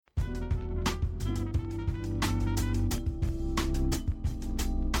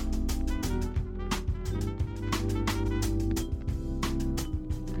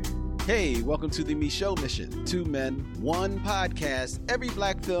Hey, welcome to the Michaud Mission. 2 men, 1 podcast, every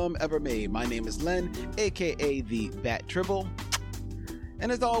black film ever made. My name is Len, aka the Bat Tribble.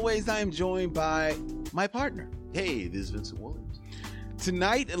 And as always, I am joined by my partner. Hey, this is Vincent Williams.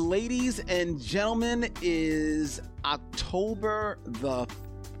 Tonight, ladies and gentlemen, is October the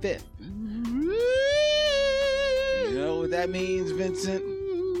 5th. You know what that means, Vincent?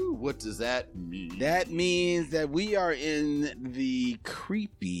 What does that mean? That means that we are in the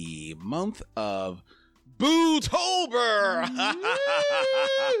creepy month of Bootober. All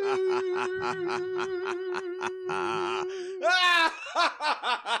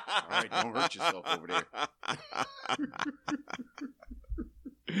right, don't hurt yourself over there.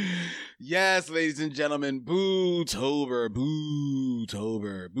 Yes, ladies and gentlemen, Bootober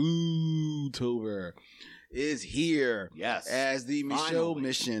is here. Yes. As the Michaud Finally.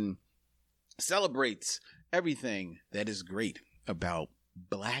 Mission celebrates everything that is great about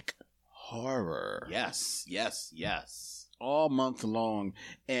black horror. Yes. All month long.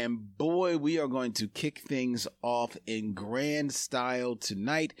 And boy, we are going to kick things off in grand style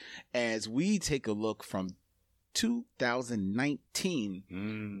tonight as we take a look from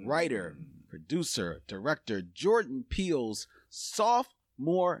 2019 writer, producer, director Jordan Peele's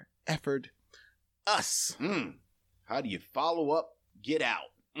sophomore effort, Us. How do you follow up Get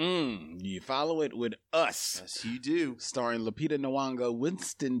Out? You follow it with Us. Yes, you do. Starring Lupita Nyong'o,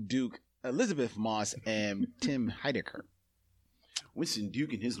 Winston Duke, Elizabeth Moss, and Tim Heidecker. Winston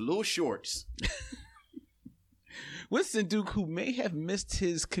Duke in his little shorts. Winston Duke, who may have missed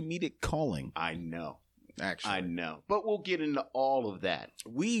his comedic calling, I know. actually. I know. But we'll get into all of that.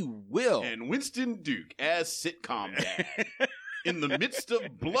 We will. And Winston Duke as sitcom dad in the midst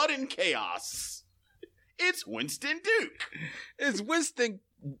of blood and chaos. It's Winston Duke. It's Winston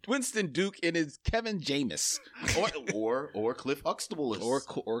Duke and his Kevin Jamis. Or Cliff Huxtable. Or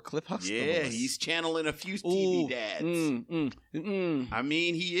Cliff Huxtable. Yeah, he's channeling a few TV dads. I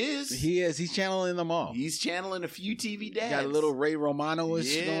mean, he is. He is. He's channeling them all. He's channeling a few TV dads. Got a little Ray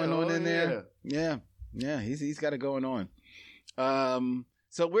Romano-ish going on in there. yeah. Yeah, he's got it going on.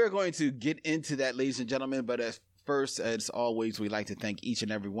 So we're going to get into that, ladies and gentlemen, but first, as always, we'd like to thank each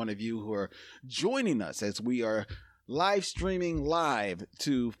and every one of you who are joining us as we are live streaming live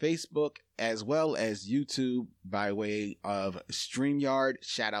to Facebook as well as YouTube by way of StreamYard.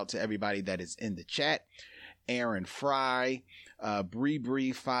 Shout out to everybody that is in the chat. Aaron Fry,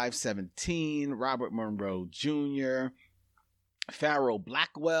 Bree 517, Robert Monroe Jr., Farrell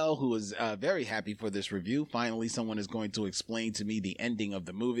Blackwell, who is very happy for this review. Finally, someone is going to explain to me the ending of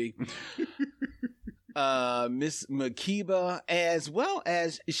the movie. Miss Makiba, as well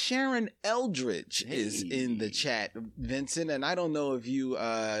as Sharon Eldridge is in the chat, Vincent. And I don't know if you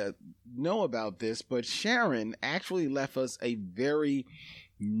know about this, but Sharon actually left us a very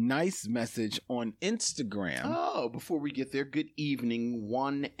nice message on Instagram. Oh, before we get there, good evening,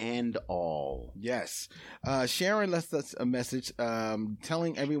 one and all. Yes. Sharon left us a message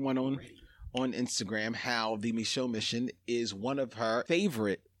telling everyone on Instagram how the Michaud Mission is one of her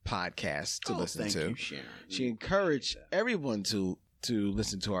favorite podcasts to listen to. Thank you, Sharon. She encouraged everyone to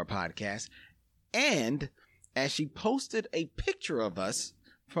listen to our podcast. And as she posted a picture of us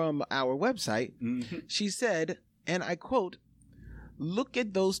from our website, she said, and I quote, "Look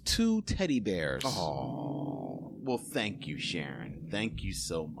at those 2 teddy bears." Oh, well, thank you, Sharon. Thank you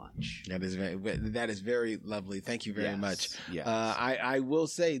so much. That is very lovely. Thank you very much. Yes. I will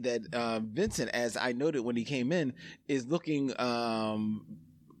say that Vincent, as I noted when he came in, is looking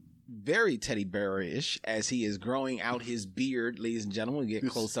very teddy bearish as he is growing out his beard, ladies and gentlemen. We get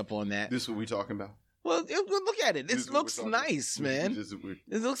close up on that. This is what we're talking about. Well, look at it. It looks nice, man.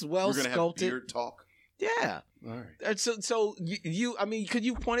 It looks well sculpted. We're going to have beard talk. Yeah. All right. So you, I mean, because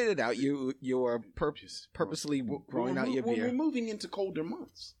you pointed it out, you are purposely growing out your beard. We're moving into colder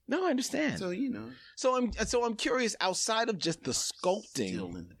months. No, I understand. So, you know. So I'm curious, outside of just the sculpting.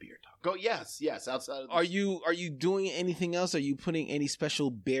 Still in the beard talk. Go, yes, outside of the Are you doing anything else? Are you putting any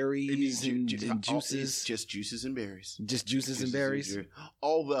special berries and juices? It's just juices and berries. Just juices and berries?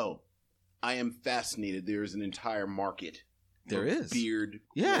 Although, I am fascinated. There is an entire market. There is. Beard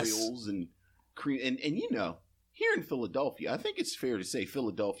oils and cream. And you know, here in Philadelphia, I think it's fair to say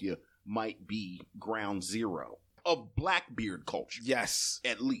Philadelphia might be ground zero of black beard culture. Yes.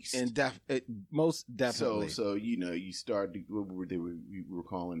 At least. And most definitely. So you know, you start we were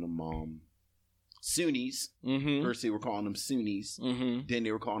calling them Sunnis. Mm-hmm. First they were calling them Sunnis. Mm-hmm. Then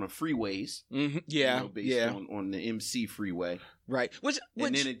they were calling them freeways. Mm-hmm. Yeah. Based on the MC freeway. Right. Which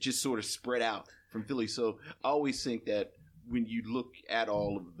and then it just sort of spread out from Philly. So I always think that when you look at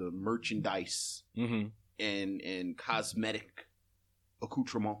all of the merchandise and cosmetic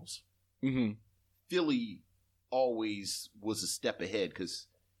accoutrements Mm-hmm. Philly always was a step ahead because,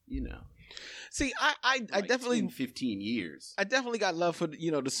 See, I like definitely 10, 15 years. I definitely got love for the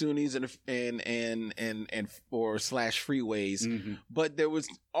Sunnis and or slash freeways, Mhm. but there was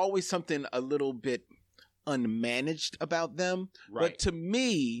always something a little bit unmanaged about them. Right. But to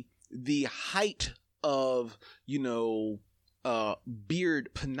me, the height of beard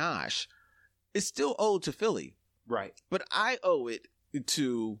panache is still owed to Philly, Right. but I owe it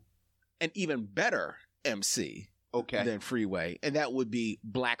to an even better MC Okay. than Freeway, and that would be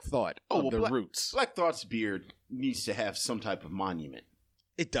Black Thought Oh, of well, the Roots. Black Thought's beard needs to have some type of monument.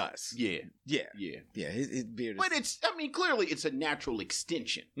 It does. Yeah. Yeah. Yeah. His beard is. But clearly it's a natural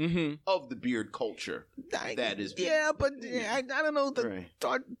extension Mm-hmm. of the beard culture. That is. Yeah, but I don't know. The Right.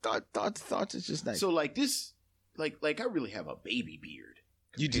 thoughts is just nice. So like this, like I really have a baby beard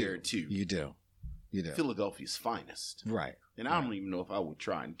you compared do. to You do. Philadelphia's finest. Right. And I don't even know if I would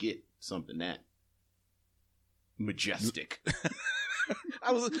try and get something that majestic.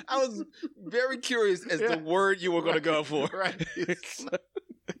 I was very curious as the word you were going to go for. Right.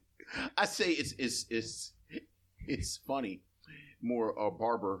 I say it's funny. More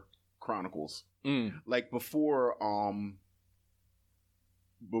Barber Chronicles. Mm. Like before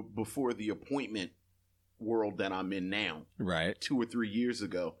the appointment world that I'm in now, Right. 2 or 3 years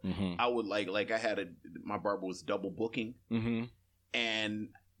ago, Mm-hmm. I would like I had my barber was double booking, Mm-hmm. and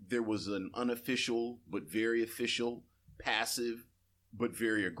there was an unofficial but very official, passive but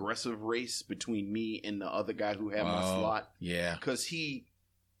very aggressive race between me and the other guy who had my slot, Yeah. because he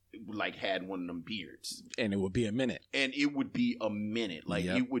had one of them beards, And it would be a minute. and it would be a minute.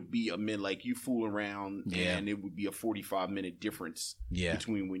 Yep. It would be a minute. Like you fool around, Yeah. and it would be a 45-minute difference Yeah.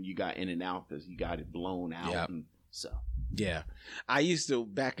 between when you got in and out, because you got it blown out. Yep. And so Yeah. I used to,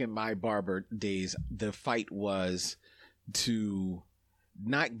 back in my barber days, the fight was to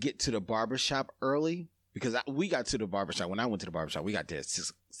not get to the barbershop early, because we got to the barbershop. When I went to the barbershop, we got there at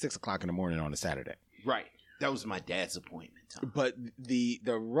 6 o'clock in the morning on a Saturday. right, that was my dad's appointment time. But the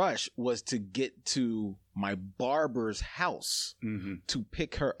rush was to get to my barber's house Mm-hmm. to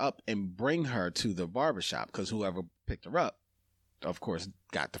pick her up and bring her to the barbershop, because whoever picked her up, of course,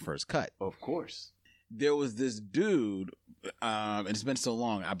 got the first cut. Of course. There was this dude, and it's been so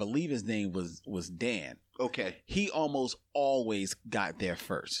long, I believe his name was Dan. Okay. He almost always got there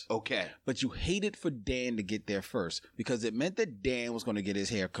first. Okay. But you hated for Dan to get there first, because it meant that Dan was going to get his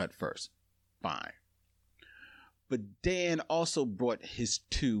hair cut first. Fine. But Dan also brought his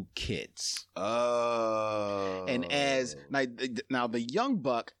 2 kids. Oh. And now the young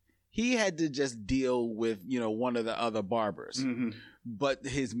buck, he had to just deal with, one of the other barbers. Mm-hmm. But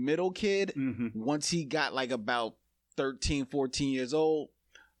his middle kid, Mm-hmm. once he got like about 13, 14 years old,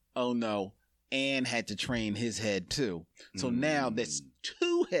 oh no, Ann had to train his head too. So now that's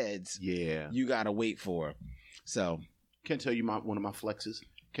 2 heads Yeah. you got to wait for. So, Can I tell you one of my flexes?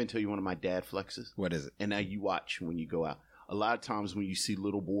 Can I tell you one of my dad flexes? what is it? And now you watch when you go out. A lot of times when you see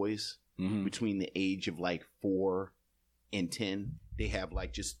little boys Mm-hmm. between the age of like 4 and 10, they have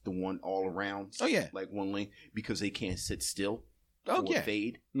like just the one all around. Oh, yeah. Like one lane, because they can't sit still. Oh, for yeah. a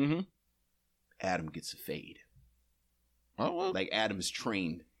fade. Mm-hmm. Adam gets a fade. Oh, well. Like Adam is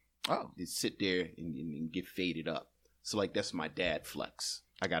trained Oh. to sit there and get faded up. So like that's my dad flex.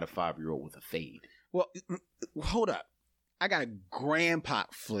 I got a 5-year-old with a fade. Well, hold up. I got a grandpa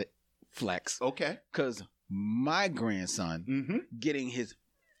flex, Okay. because my grandson Mm-hmm. getting his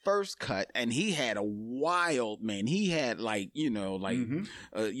first cut, and he had a wild man. He had Mm-hmm.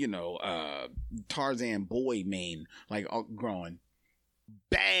 Tarzan boy mane, like growing.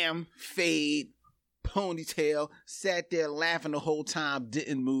 Bam, fade, ponytail, sat there laughing the whole time,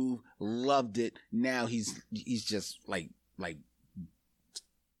 didn't move, loved it. Now he's just like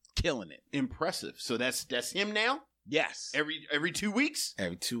killing it. Impressive. So that's him now? Yes. Every 2 weeks?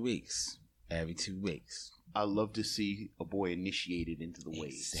 Every 2 weeks. Every 2 weeks. I love to see a boy initiated into the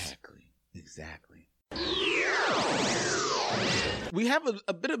ways. Exactly. We have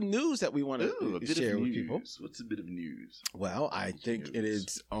a bit of news that we want to share with people. What's a bit of news? Well, I think it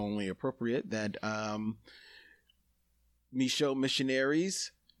is only appropriate that Michaud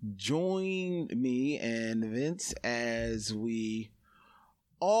Missionaries join me and Vince as we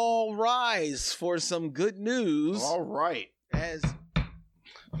all rise for some good news. All right. As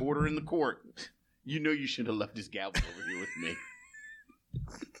Order in the court. You know you should have left this gavel over here with me.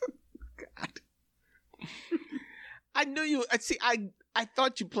 God. I knew you. See, I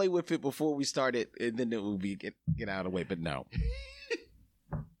thought you played with it before we started, and then it would be get out of the way. But no.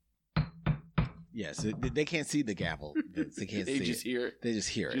 Yes, they can't see the gavel. They can't see They just it. hear it. They just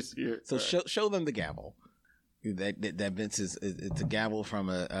hear it. Just hear it. So All right. show them the gavel. That Vince is it's a gavel from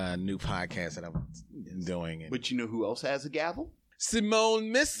a new podcast that I'm doing. But you know who else has a gavel?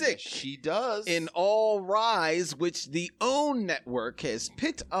 Simone Missick. Yes, she does. In All Rise, which the OWN network has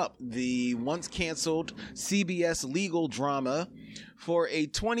picked up the once canceled CBS legal drama for a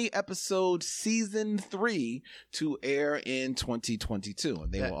 20-episode season 3 to air in 2022.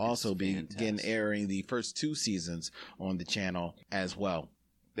 And they will also begin airing the first 2 seasons on the channel as well.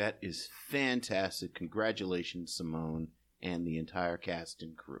 That is fantastic. Congratulations, Simone, and the entire cast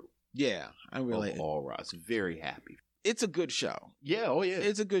and crew. Yeah, I really All Rise. Very happy. It's a good show. Yeah, oh yeah.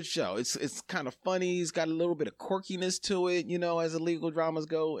 It's a good show. It's kind of funny. It's got a little bit of quirkiness to it, as the legal dramas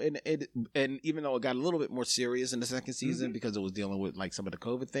go. And even though it got a little bit more serious in the second season because it was dealing with like some of the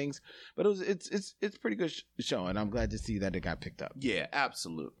COVID things, but it's a pretty good show, and I'm glad to see that it got picked up. Yeah,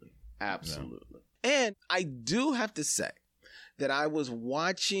 absolutely. Absolutely. And I do have to say that I was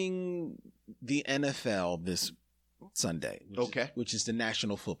watching the NFL this Sunday, which is the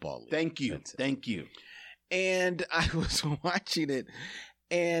National Football League. Thank you. And I was watching it,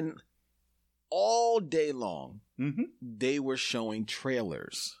 and all day long, they were showing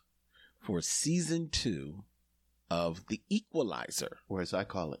trailers for season 2 of The Equalizer. Or as I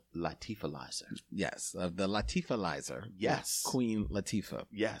call it, Latifalizer. Yes, of the Latifalizer. Yes. Queen Latifah.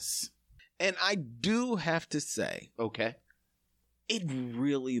 Yes. And I do have to say, it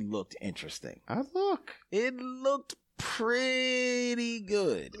really looked interesting. It looked pretty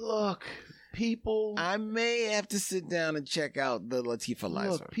good. Look. People, I may have to sit down and check out the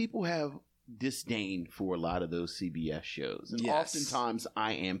Latifalizer. Look, people have disdain for a lot of those CBS shows, and oftentimes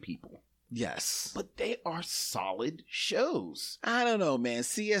I am people. Yes, but they are solid shows. I don't know, man.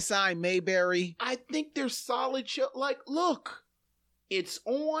 CSI Mayberry. I think they're solid shows. Like, look, it's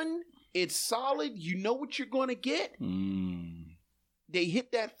on. It's solid. You know what you're going to get. They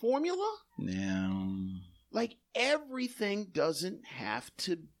hit that formula. Yeah. Like, everything doesn't have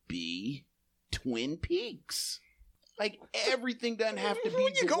to be Twin Peaks. Like, everything doesn't have to be.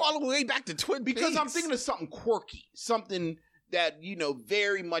 When you go all the way back to Twin Peaks. Because I'm thinking of something quirky. Something that,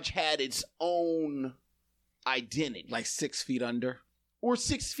 very much had its own identity. Like 6 Feet Under? Or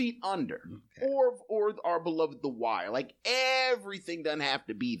 6 Feet Under. Okay. Or our beloved The Wire. Like, everything doesn't have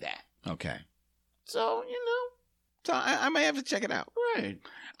to be that. Okay. So, So I may have to check it out. Right.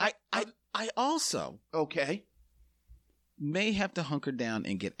 I also may have to hunker down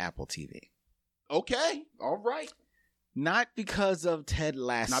and get Apple TV. Okay. All right. Not because of Ted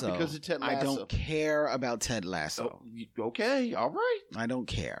Lasso. Not because of Ted Lasso. I don't care about Ted Lasso. Okay. All right. I don't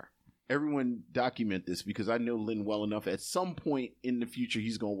care. Everyone document this because I know Lynn well enough. At some point in the future,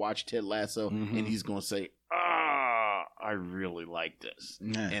 he's going to watch Ted Lasso and he's going to say, I really like this.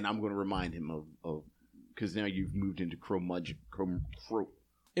 Yeah. And I'm going to remind him of because now you've moved into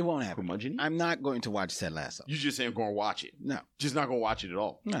It won't happen. Curmudgeon? I'm not going to watch Ted Lasso. You just ain't going to watch it. No. Just not going to watch it at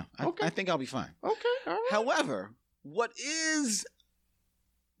all. No. I think I'll be fine. Okay. All right. However, what is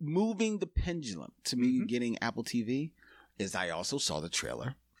moving the pendulum to me getting Apple TV is I also saw the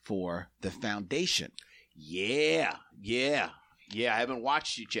trailer for The Foundation. Yeah. I haven't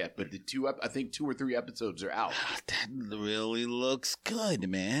watched it yet, but I think 2 or 3 episodes are out. That really looks good,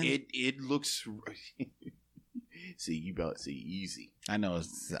 man. It looks. See, you about to see easy. I know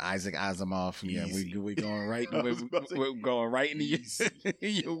it's Isaac Asimov. Yeah, we're going right. We're going right into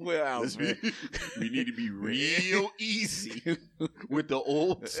your wheelhouse, man. We need to be real easy with the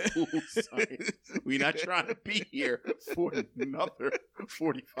old school science. We're not trying to be here for another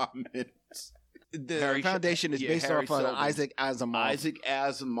 45 minutes. The Foundation is based off of Isaac Asimov. Isaac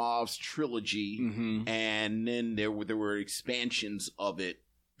Asimov's trilogy, and then there were expansions of it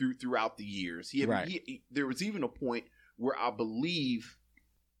throughout the years. There was even a point where I believe,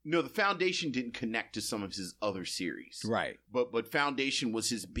 the Foundation didn't connect to some of his other series, right? But Foundation was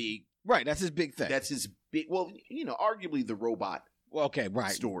his big, right? That's his big thing. That's his big. Well, arguably the robot. Well, okay,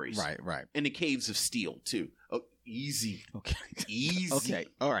 right. Stories, right, and the Caves of Steel too. Oh, easy, okay, easy, okay,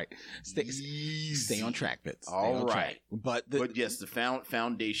 all right. Stay on track, Fitz. All right, but yes, the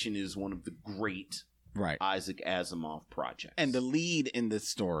Foundation is one of the great. Right. Isaac Asimov projects. And the lead in this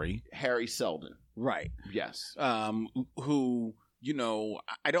story, Harry Seldon. Right. Yes. Who,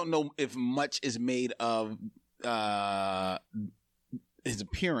 I don't know if much is made of his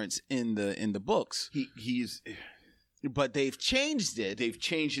appearance in the books. He's but they've changed it. They've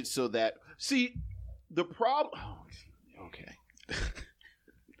changed it so that the problem okay.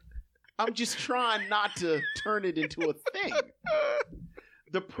 I'm just trying not to turn it into a thing.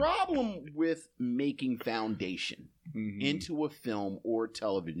 The problem with making Foundation into a film or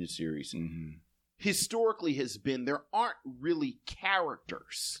television series historically has been there aren't really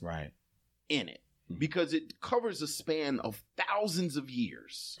characters right in it. because it covers a span of thousands of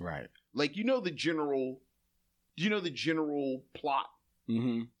years. Right. Like, the general plot.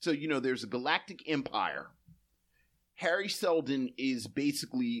 Mm-hmm. So, there's a galactic empire. Harry Seldon is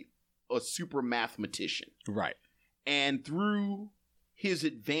basically a super mathematician. Right. And through his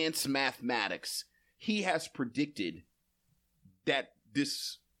advanced mathematics, he has predicted that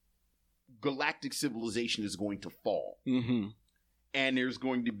this galactic civilization is going to fall. Mm-hmm. And there's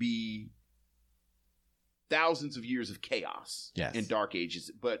going to be thousands of years of chaos and dark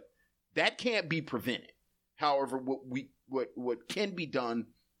ages. But that can't be prevented. However, what can be done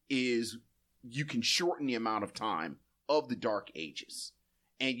is you can shorten the amount of time of the dark ages.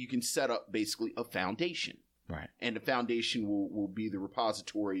 And you can set up basically a foundation. Right. And the foundation will be the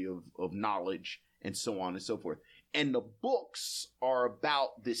repository of knowledge and so on and so forth. And the books are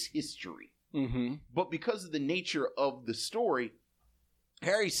about this history. Mm-hmm. But because of the nature of the story,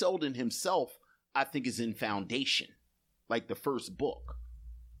 Harry Seldon himself, I think, is in Foundation, like the first book.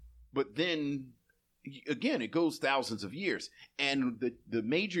 But then, again, it goes thousands of years. And the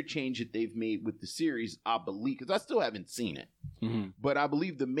major change that they've made with the series, I believe, because I still haven't seen it, but I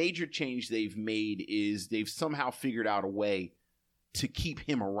believe the major change they've made is they've somehow figured out a way to keep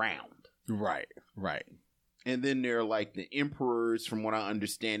him around. Right, right. And then they're like the emperors, from what I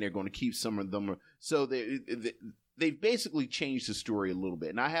understand, they're going to keep some of them. So they've basically changed the story a little bit.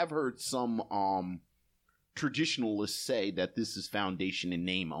 And I have heard some traditionalists say that this is Foundation in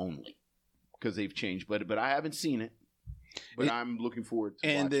name only because they've changed. But I haven't seen it. But I'm looking forward to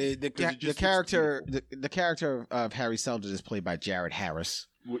and watching the character of Harry Seldon is played by Jared Harris.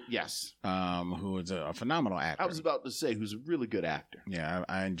 Yes. Who is a phenomenal actor. I was about to say, who's a really good actor. Yeah,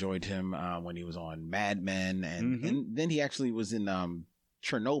 I enjoyed him when he was on Mad Men, and then he actually was in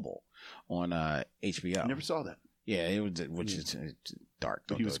Chernobyl on HBO. I never saw that. Yeah, it was, which is dark.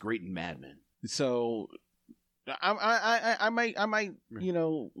 But he was great in Mad Men. So I might,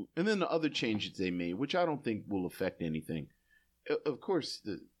 And then the other changes they made, which I don't think will affect anything. Of course,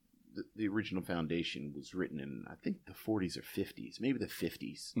 the original Foundation was written in, I think, the 40s or 50s, maybe the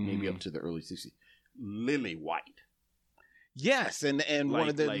 50s, maybe up to the early 60s. Lily White. Yes, and one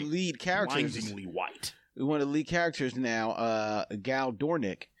of the lead characters. Blindingly white. One of the lead characters now, Gal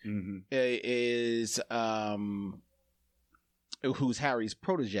Dornick, is who's Harry's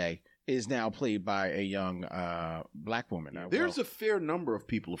protege, is now played by a young black woman. There's a fair number of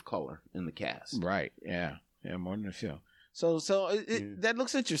people of color in the cast. Right, yeah, more than a few. So that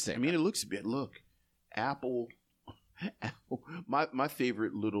looks interesting. I mean, it looks a bit. Look, Apple. My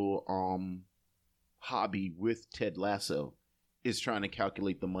favorite little hobby with Ted Lasso is trying to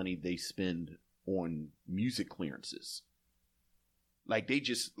calculate the money they spend on music clearances. Like they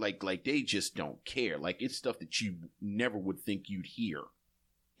just they just don't care. Like it's stuff that you never would think you'd hear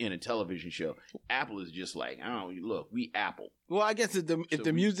in a television show. Apple is just like, oh, look, we Apple. Well, I guess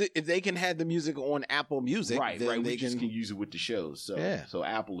if they can have the music on Apple Music, right, we just can use it with the shows. So, so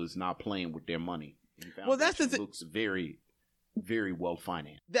Apple is not playing with their money. Well, that's the thing. Looks very, very well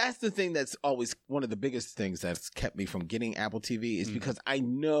financed. That's the thing that's always one of the biggest things that's kept me from getting Apple TV is because I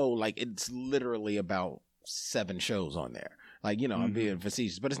know, like, it's literally about 7 shows on there. Like, I'm being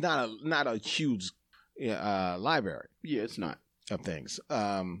facetious, but it's not a huge library. Yeah, it's not. Of things.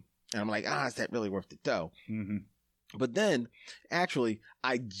 And I'm like, is that really worth the dough? But then, actually,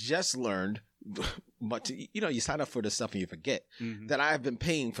 I just learned, but you sign up for this stuff and you forget that I've been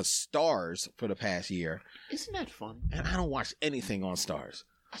paying for Stars for the past year. Isn't that funny? And I don't watch anything on Stars.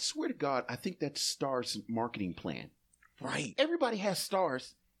 I swear to God, I think that's Stars' marketing plan. Right. Everybody has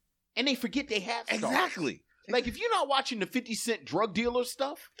Stars, and they forget they have Stars. Exactly. Like, if you're not watching the 50 Cent drug dealer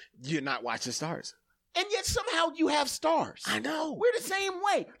stuff, you're not watching Stars. And yet somehow you have Stars. I know. We're the same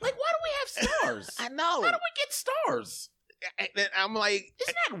way. Like, why do we have Stars? I know. How do we get Stars? And I'm like,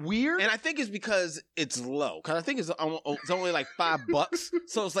 isn't that weird? And I think it's because it's low. Because I think it's only like $5.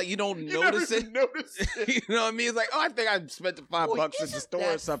 So it's like you don't notice it. You know what I mean? It's like, I think I spent the $5 at the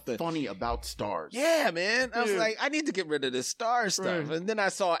store or something. Funny about Stars. Yeah, man. I was like, I need to get rid of this Star stuff. Right. And then I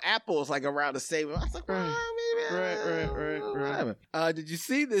saw Apple's like around the same. I was like, right. Did you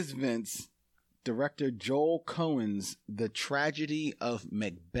see this, Vince? Director Joel Coen's The Tragedy of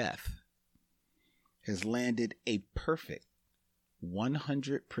Macbeth has landed a perfect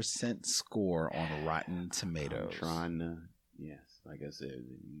 100% score on Rotten Tomatoes. I'm trying to, yes, like I said,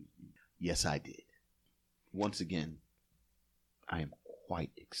 yes, I did. Once again, I am quite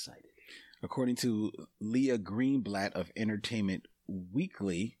excited. According to Leah Greenblatt of Entertainment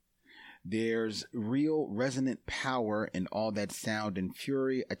Weekly, there's real resonant power in all that sound and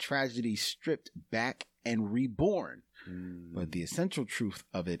fury, a tragedy stripped back and reborn. But the essential truth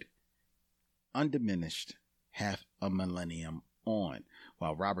of it undiminished half a millennium on,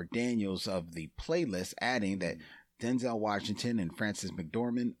 while Robert Daniels of the Playlist adding that Denzel Washington and Frances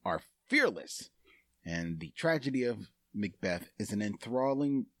McDormand are fearless, and the tragedy of Macbeth is an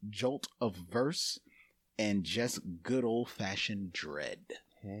enthralling jolt of verse and just good old-fashioned dread.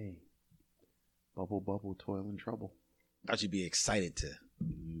 Hey, bubble, bubble, toil and trouble. I should be excited to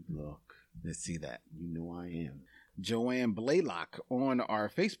look. Let's see that. You know I am. Joanne Blaylock on our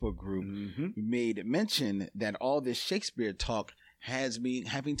Facebook group made mention that all this Shakespeare talk has me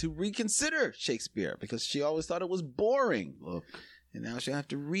having to reconsider Shakespeare because she always thought it was boring. Look. And now she'll have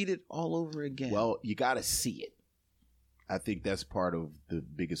to read it all over again. Well, you got to see it. I think that's part of the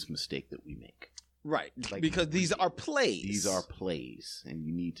biggest mistake that we make. Right. Like, because these are plays. These are plays, and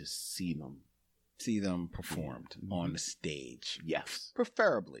you need to see them. See them performed on the stage. Yes.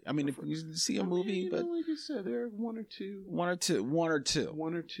 Preferably. I mean, if you see a movie, but like you said, there are one or two.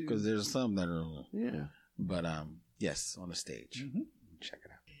 Because there's some that are. Yeah. But yes, on the stage. Check it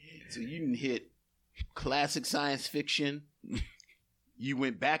out. So you didn't hit classic science fiction. You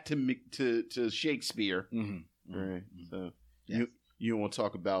went back to Shakespeare. Right. So yes. You don't want to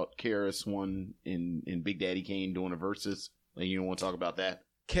talk about KRS-One in Big Daddy Kane doing the verses? Like, you don't want to talk about that?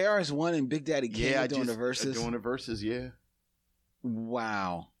 KRS-One and Big Daddy Kane doing the verses? Doing the verses, yeah.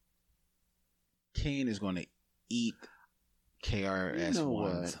 Wow. Kane is going to eat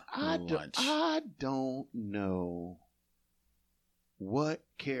KRS-One's lunch. I don't know what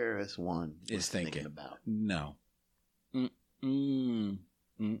KRS-One is thinking about. No. Kane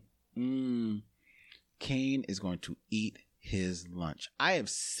is going to eat his lunch. I have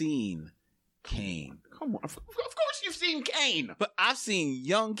seen Kane. Come on. Of course you've seen Kane. But I've seen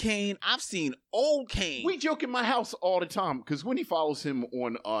young Kane. I've seen old Kane. We joke in my house all the time because Winnie follows him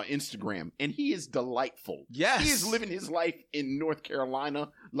on Instagram, and he is delightful. Yes. He is living his life in North Carolina.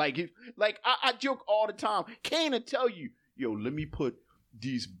 I joke all the time. Kane will tell you, yo, let me put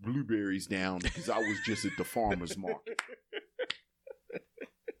these blueberries down because I was just at the farmer's market.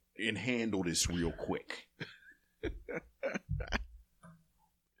 And handle this real quick.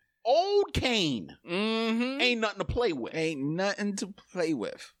 Old Kane ain't nothing to play with. Ain't nothing to play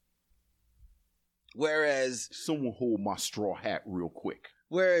with. Whereas someone hold my straw hat real quick.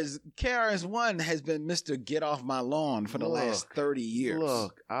 Whereas KRS-One has been Mr. Get Off My Lawn for the last 30 years.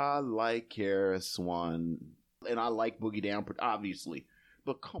 Look, I like KRS-One and I like Boogie Down, obviously.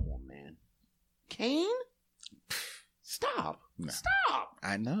 But come on, man. Kane? Stop. No. Stop.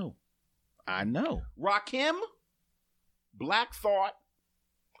 I know. Rakim? Black Thought?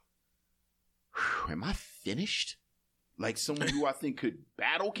 Whew, am I finished? Like someone who I think could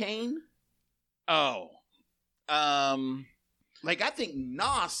battle Kane? Oh. Like I think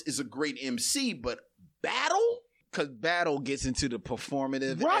Nas is a great MC, but battle? Because battle gets into the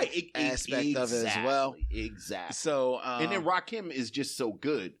performative aspect of it as well. Exactly. So, and then Rakim is just so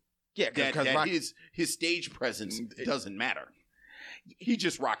good. Yeah, because his stage presence doesn't matter. He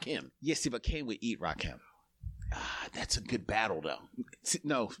just Rakim. Yeah, see, but Kane would eat Rakim. That's a good battle, though.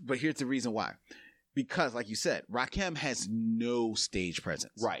 No, but here's the reason why. Because, like you said, Rakim has no stage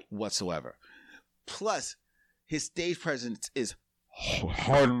presence, whatsoever. Plus, his stage presence is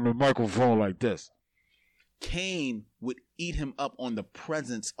holding the microphone like this. Kane would eat him up on the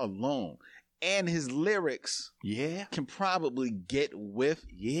presence alone. And his lyrics can probably get with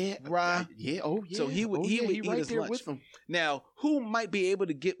Ra. So he would eat right his there lunch. With him. Now, who might be able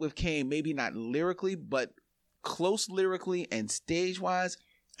to get with Kane? Maybe not lyrically, but close lyrically and stage-wise.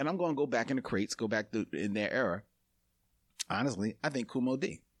 And I'm going to go back in the crates, go back in their era. Honestly, I think Kumo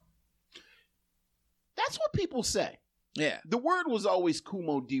D. That's what people say. Yeah. The word was always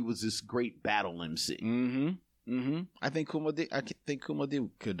Kumo D was this great battle MC. I think Kumo D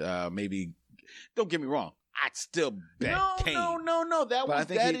could maybe. Don't get me wrong. I'd still bet Kane. No.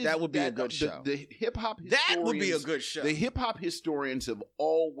 That would be a good show. The hip hop historians, that would be a good show. The hip hop historians have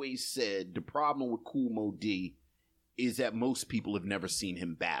always said the problem with Kumo D is that most people have never seen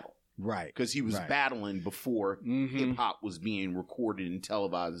him battle. Right. Because he was battling before hip hop was being recorded and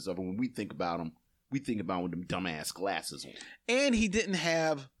televised and stuff. And when we think about him, we think about him with them dumbass glasses on. And he didn't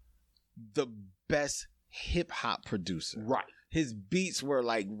have the best hip hop producer. Right. His beats were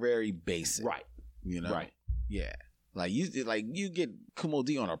like very basic. Right. You know? Right. Yeah. Like you get Kumo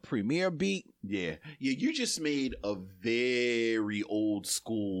D on a Premier beat. Yeah. Yeah, you just made a very old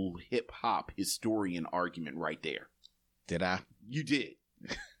school hip hop historian argument right there. Did I? You did.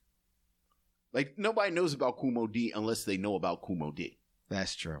 Like nobody knows about Kumo D unless they know about Kumo D.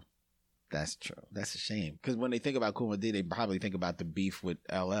 That's true. That's a shame. Because when they think about Kumo D, they probably think about the beef with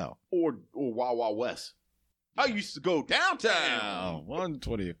LL. Or Wild Wild West. I used to go downtown.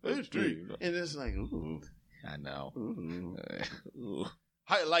 125th Street. And it's like, ooh. I know. Ooh.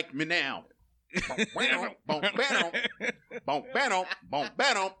 How you like me now?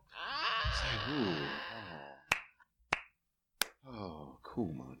 Oh,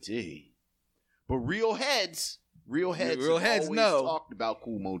 Kool Moe Dee. But real heads always know. Talked about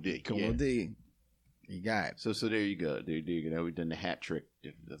Kool Moe Dee. Kool Moe Dee. You got it. So there you go. There you go. Now we've done the hat trick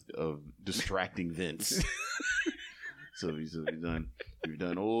of distracting Vince. So we've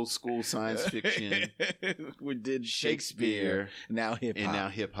done old school science fiction. We did Shakespeare. Now hip hop. And now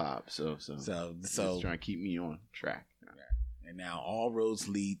hip hop. So just trying to keep me on track. And now all roads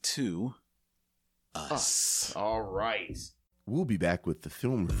lead to us. All right. We'll be back with the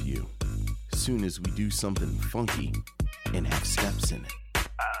film review as soon as we do something funky and have steps in it.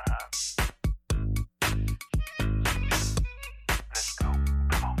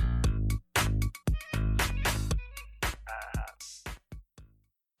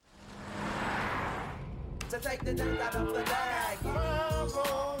 Take the dent out of the bag.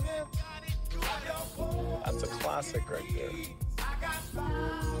 That's a classic right there.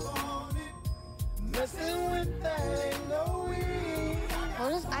 What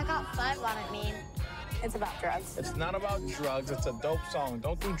does I got 5 on it mean? It's about drugs. It's not about drugs. It's a dope song.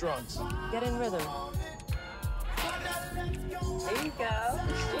 Don't do drugs. Get in rhythm. There you go.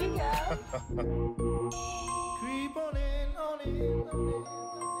 There you go. Creep on in.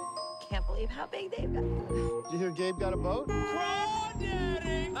 Can't believe how big they've got. Did you hear Gabe got a boat?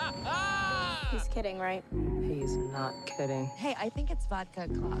 He's kidding, right? He's not kidding. Hey, I think it's vodka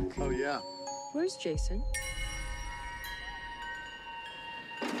o'clock. Oh, yeah. Where's Jason?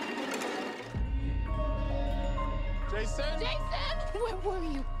 Jason? Where were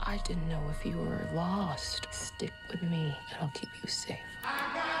you? I didn't know if you were lost. Stick with me, and I'll keep you safe.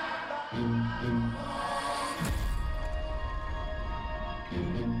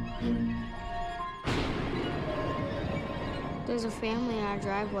 There's a family in our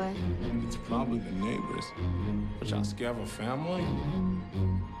driveway. It's probably the neighbors. But y'all scared of a family?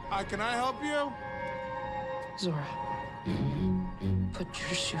 Hi, can I help you? Zora, put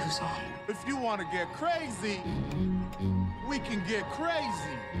your shoes on. If you want to get crazy, we can get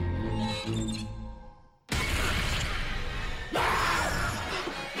crazy.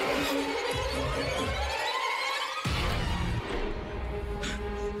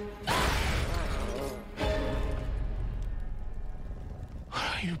 What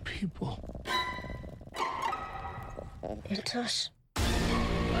are you people? It's us.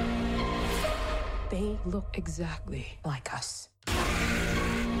 They look exactly like us.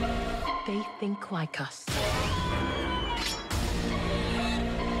 They think like us.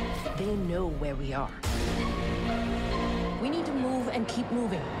 They know where we are. We need to move and keep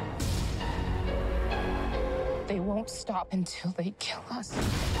moving. They won't stop until they kill us.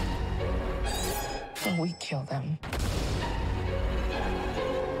 Or we kill them.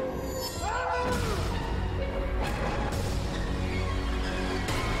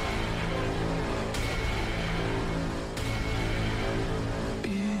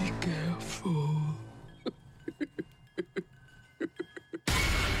 Be careful.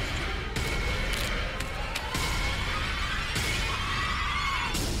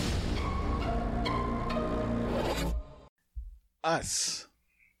 Us,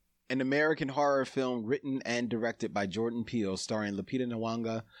 an American horror film written and directed by Jordan Peele, starring Lupita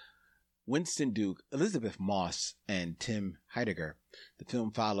Nyong'o, Winston Duke, Elizabeth Moss, and Tim Heidecker. The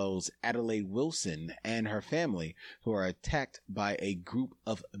film follows Adelaide Wilson and her family, who are attacked by a group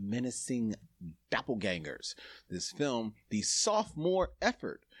of menacing doppelgangers. This film, the sophomore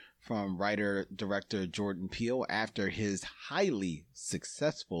effort from writer-director Jordan Peele after his highly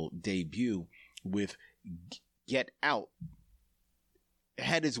successful debut with Get Out,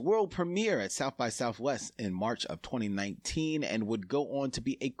 had its world premiere at South by Southwest in March of 2019 and would go on to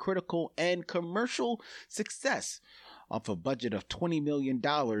be a critical and commercial success off a budget of $20 million,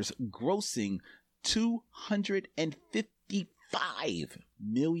 grossing $255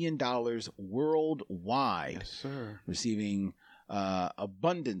 million worldwide. Yes, sir. Receiving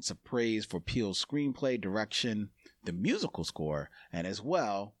abundance of praise for Peele's screenplay, direction, the musical score, and as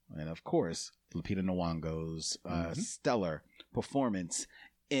well, and of course, Lupita Nyong'o's stellar performance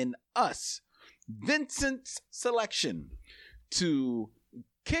in Us. Vincent's selection to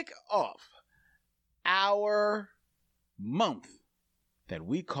kick off our month that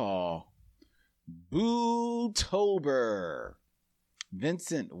we call Bootober.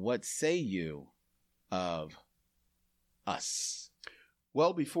 Vincent, what say you of Us?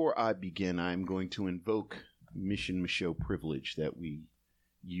 Well, before I begin, I'm going to invoke Mission Michaud privilege that we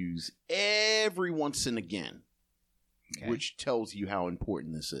use every once and again, which tells you how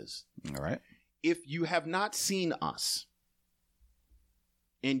important this is. All right. If you have not seen Us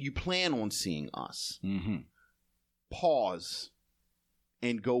and you plan on seeing Us, pause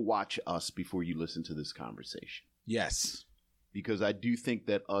and go watch Us before you listen to this conversation. Yes. Because I do think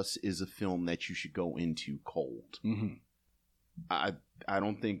that Us is a film that you should go into cold. I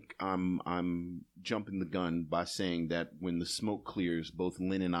don't think I'm jumping the gun by saying that when the smoke clears, both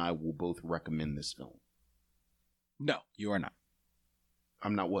Lynn and I will both recommend this film. No, you are not.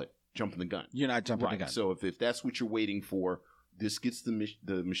 I'm not what? Jumping the gun. You're not jumping the gun. So if that's what you're waiting for, this gets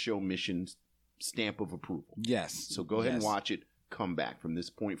the Michelle Mission stamp of approval. Yes. So go ahead and watch it. Come back. From this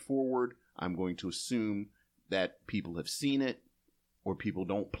point forward, I'm going to assume that people have seen it or people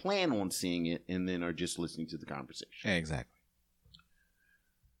don't plan on seeing it and then are just listening to the conversation. Exactly.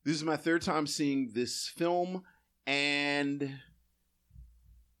 This is my third time seeing this film, and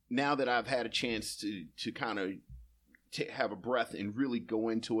now that I've had a chance to kind of have a breath and really go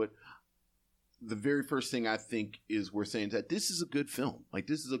into it, the very first thing I think is we're saying that this is a good film. Like,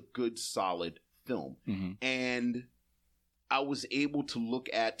 this is a good, solid film. And I was able to look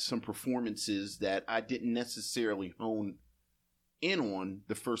at some performances that I didn't necessarily hone in on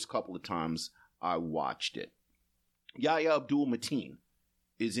the first couple of times I watched it. Yahya Abdul-Mateen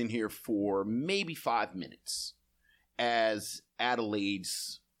is in here for maybe 5 minutes as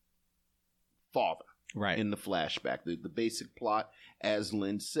Adelaide's father. Right. In the flashback. The basic plot, as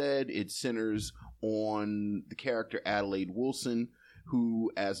Lynn said, it centers on the character Adelaide Wilson,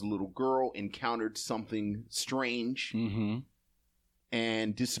 who as a little girl encountered something strange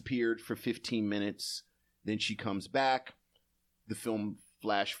and disappeared for 15 minutes. Then she comes back. The film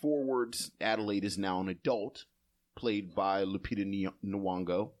flash forwards. Adelaide is now an adult, played by Lupita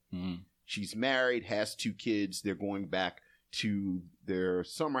Nyong'o. She's married, has 2 kids. They're going back to their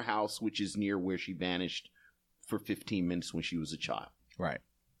summer house, which is near where she vanished for 15 minutes when she was a child. Right.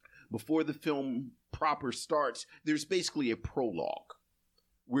 Before the film proper starts, there's basically a prologue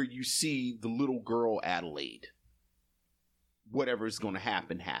where you see the little girl Adelaide. Whatever is going to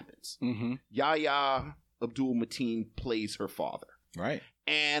happen, happens. Yahya Abdul-Mateen plays her father. Right.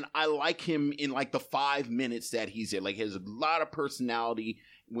 And I like him in like the 5 minutes that he's there. Like, he has a lot of personality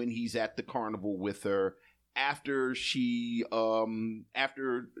when he's at the carnival with her. After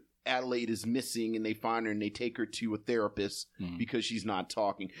Adelaide is missing and they find her and they take her to a therapist because she's not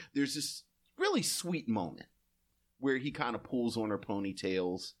talking, there's this really sweet moment where he kind of pulls on her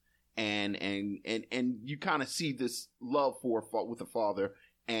ponytails and you kind of see this love with a father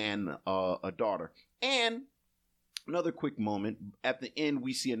and a daughter. And another quick moment, at the end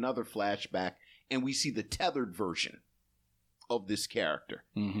we see another flashback and we see the tethered version of this character.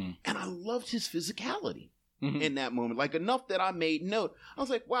 And I loved his physicality in that moment. Like, enough that I made note. I was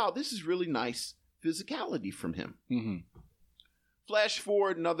like, wow, this is really nice physicality from him. Flash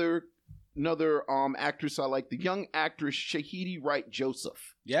forward, another actress I like, the young actress Shahidi Wright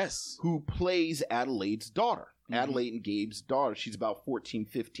Joseph. Yes. Who plays Adelaide's daughter. Adelaide and Gabe's daughter. She's about 14,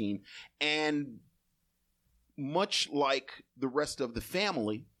 15. And much like the rest of the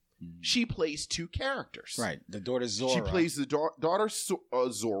family, she plays 2 characters. Right. The daughter Zora. She plays the daughter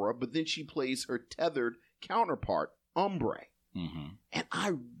Zora, but then she plays her tethered counterpart, Umbre. And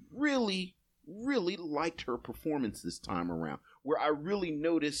I really, really liked her performance this time around, where I really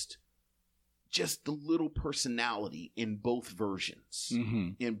noticed just the little personality in both versions.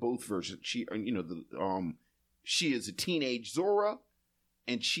 In both versions. She is a teenage Zora,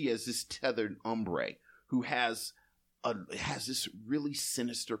 and she has this tethered Umbre, who has this really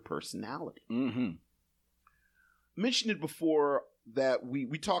sinister personality. Mentioned it before that we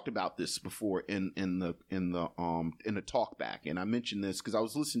talked about this before in the talk back, and I mentioned this because I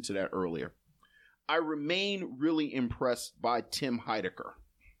was listening to that earlier. I remain really impressed by Tim Heidecker,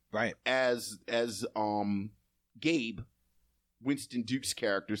 right, as Gabe, Winston Duke's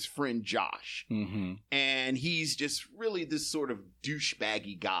character's friend Josh, and he's just really this sort of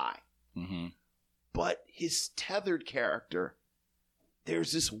douchebaggy guy. But his tethered character,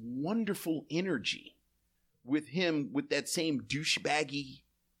 there's this wonderful energy with him, with that same douchebaggy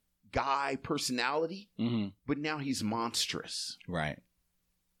guy personality, but now he's monstrous. Right.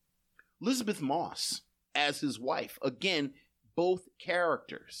 Elizabeth Moss as his wife. Again, both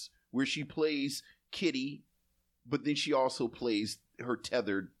characters, where she plays Kitty, but then she also plays her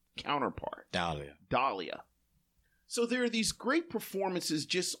tethered counterpart, Dahlia. So there are these great performances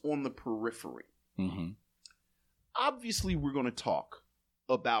just on the periphery. Obviously, we're going to talk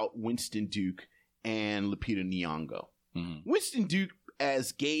about Winston Duke and Lupita Nyong'o. Winston Duke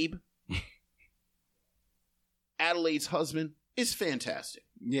as Gabe, Adelaide's husband, is fantastic.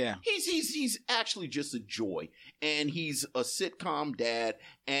 Yeah. He's actually just a joy, and he's a sitcom dad.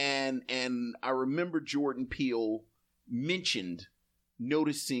 And I remember Jordan Peele mentioned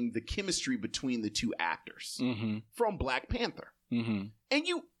noticing the chemistry between the two actors from Black Panther. And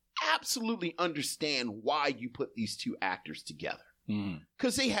you absolutely understand why you put these two actors together.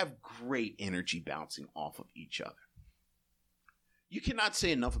 Because they have great energy bouncing off of each other. You cannot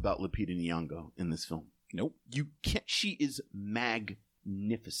say enough about Lupita Nyong'o in this film. Nope. You can't. She is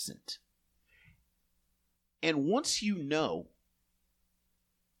magnificent. And once you know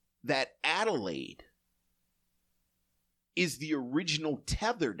that Adelaide is the original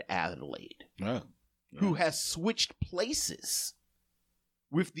tethered Adelaide, who has switched places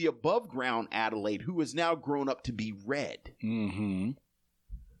with the above ground Adelaide, who has now grown up to be Red. The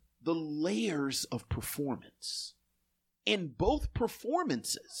layers of performance in both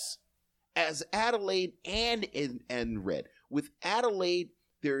performances as Adelaide and Red. With Adelaide,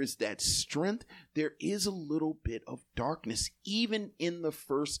 there is that strength. There is a little bit of darkness, even in the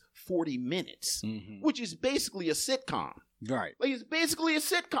first 40 minutes, which is basically a sitcom. Right. Like, it's basically a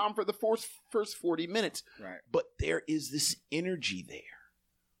sitcom for the first 40 minutes. Right. But there is this energy there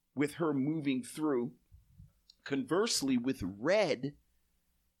with her moving through. Conversely, with Red,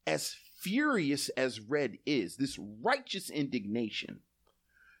 as furious as Red is, this righteous indignation,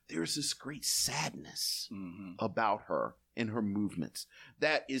 there's this great sadness about her and her movements.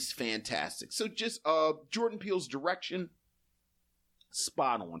 That is fantastic. So just Jordan Peele's direction,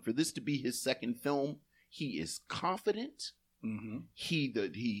 spot on. For this to be his second film, he is confident. The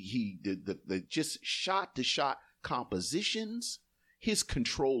just shot to shot compositions, his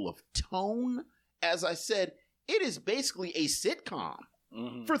control of tone. As I said, it is basically a sitcom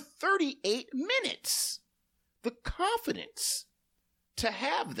for 38 minutes. The confidence to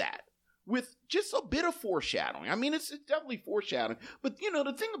have that with just a bit of foreshadowing. I mean, it's definitely foreshadowing. But, you know,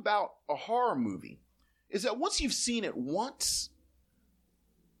 the thing about a horror movie is that once you've seen it once,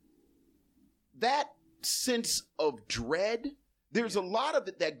 that sense of dread, there's a lot of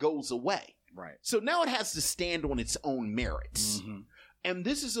it that goes away. Right. So now it has to stand on its own merits. And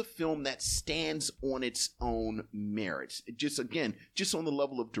this is a film that stands on its own merits. Just on the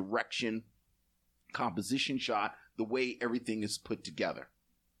level of direction, composition shot, the way everything is put together.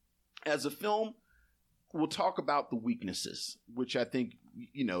 As a film, we'll talk about the weaknesses, which I think,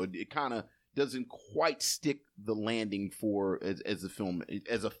 you know, it kind of doesn't quite stick the landing for as a film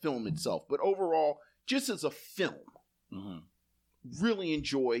itself. But overall, just as a film, really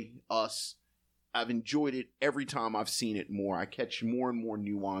enjoy Us. I've enjoyed it every time I've seen it more. I catch more and more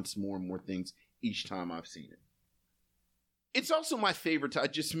nuance, more and more things each time I've seen it. It's also my favorite, I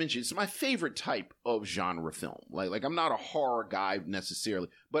just mentioned, it's my favorite type of genre film. Like I'm not a horror guy necessarily,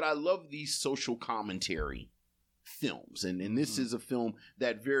 but I love these social commentary films. And this is a film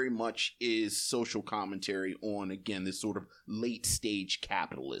that very much is social commentary on, again, this sort of late stage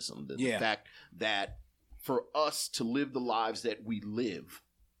capitalism. The fact that for us to live the lives that we live,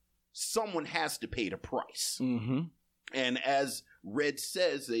 someone has to pay the price. And as Red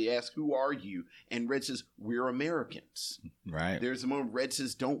says, they ask, "Who are you?" And Red says, "We're Americans." Right. There's a moment Red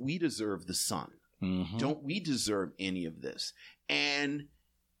says, "Don't we deserve the sun? Don't we deserve any of this?" And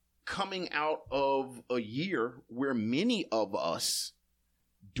coming out of a year where many of us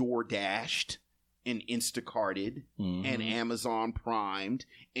DoorDashed and Instacarted and Amazon Primed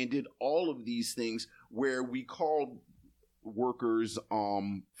and did all of these things where we called workers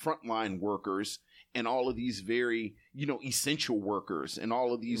frontline workers and all of these very, you know, essential workers and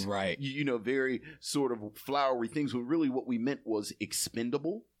all of these, you know, very sort of flowery things. But really what we meant was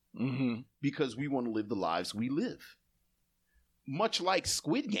expendable because we want to live the lives we live. Much like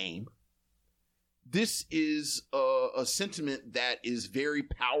Squid Game, this is a sentiment that is very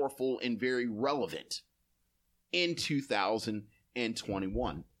powerful and very relevant in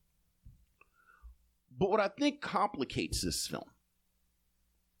 2021. But what I think complicates this film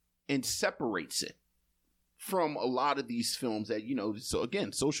and separates it from a lot of these films that, you know, so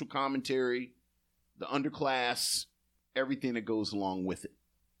again, social commentary, the underclass, everything that goes along with it,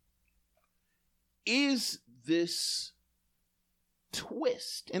 is this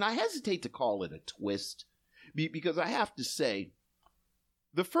twist. And I hesitate to call it a twist because I have to say,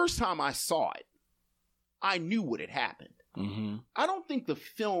 the first time I saw it, I knew what had happened. I don't think the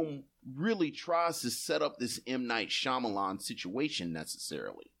film really tries to set up this M. Night Shyamalan situation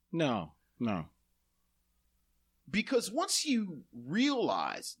necessarily. No. Because once you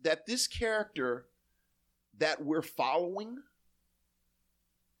realize that this character that we're following,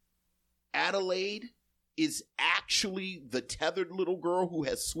 Adelaide, is actually the tethered little girl who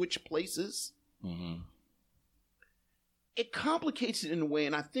has switched places, it complicates it in a way,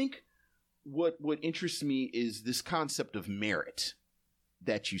 and I think what interests me is this concept of merit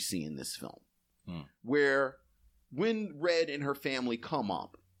that you see in this film, where when Red and her family come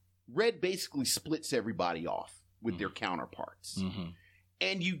up, Red basically splits everybody off with their counterparts.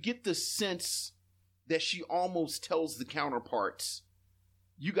 And you get the sense that she almost tells the counterparts,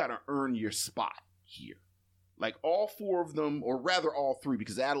 you got to earn your spot here. Like all four of them, or rather all three,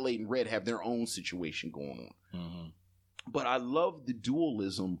 because Adelaide and Red have their own situation going on. But I love the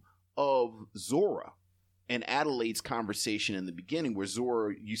dualism of Zora and Adelaide's conversation in the beginning, where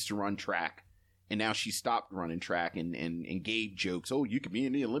Zora used to run track and now she stopped running track, and Gabe jokes, oh, you could be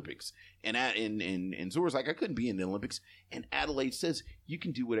in the Olympics. And Zora's like, I couldn't be in the Olympics. And Adelaide says, you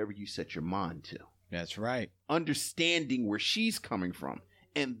can do whatever you set your mind to. That's right. Understanding where she's coming from.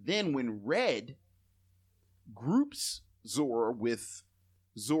 And then when Red groups Zora with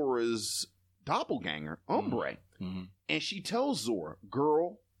Zora's doppelganger, Umbre, and she tells Zora,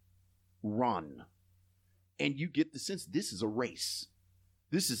 girl, run. And you get the sense this is a race.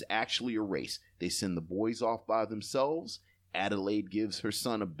 This is actually a race. They send the boys off by themselves. Adelaide gives her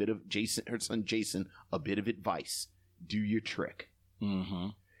son Jason a bit of advice. Do your trick.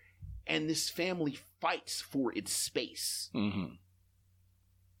 And this family fights for its space. And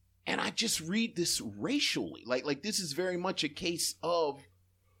I just read this racially. Like this is very much a case of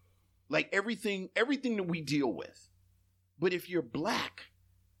like everything that we deal with. But if you're black,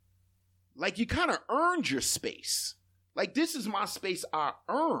 like you kind of earned your space. Like this is my space I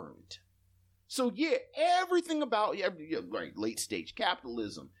earned. So yeah, everything about like late stage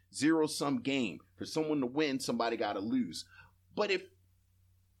capitalism, zero sum game. For someone to win, somebody got to lose. But if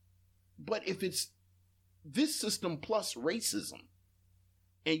it's this system plus racism,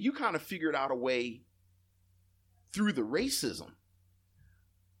 and you kind of figured out a way through the racism,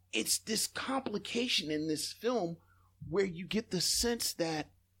 it's this complication in this film where you get the sense that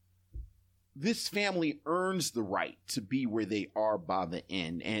this family earns the right to be where they are by the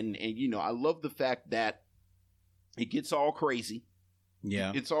end. And you know, I love the fact that it gets all crazy.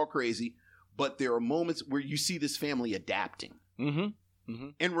 Yeah. It's all crazy. But there are moments where you see this family adapting and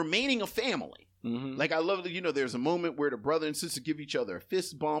remaining a family. Like I love that, you know, there's a moment where the brother and sister give each other a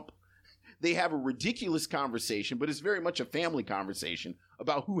fist bump. They have a ridiculous conversation, but it's very much a family conversation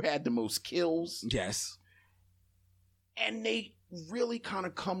about who had the most kills. Yes. And they really kind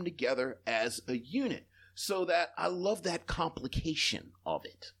of come together as a unit, so that I love that complication of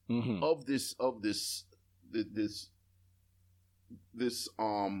it, of this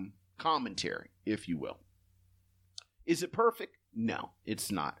commentary, if you will. Is it perfect? No,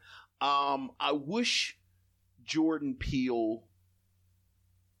 it's not. I wish Jordan Peele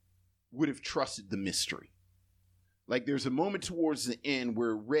would have trusted the mystery. Like there's a moment towards the end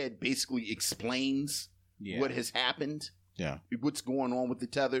where Red basically explains what has happened. Yeah. What's going on with the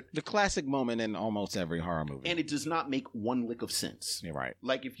tethered. The classic moment in almost every horror movie. And it does not make one lick of sense. You're right.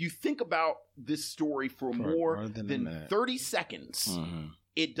 Like if you think about this story for more than 30 seconds,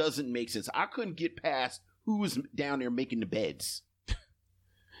 it doesn't make sense. I couldn't get past who was down there making the beds.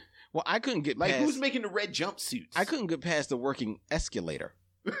 Well, I couldn't get past... Like, who's making the red jumpsuits? I couldn't get past the working escalator.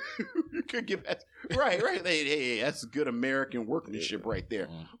 You could get past... Right. Hey, that's good American workmanship right there.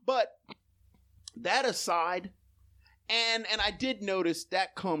 But that aside... And I did notice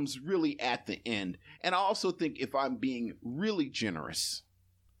that comes really at the end. And I also think, if I'm being really generous,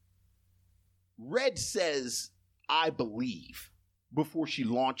 Red says, I believe, before she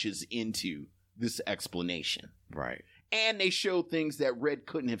launches into this explanation. Right. And they show things that Red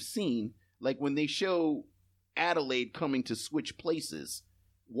couldn't have seen. Like when they show Adelaide coming to switch places,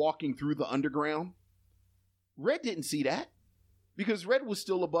 walking through the underground. Red didn't see that because Red was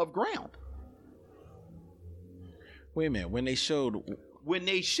still above ground. Wait a minute. When they show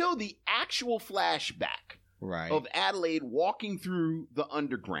the actual flashback of Adelaide walking through the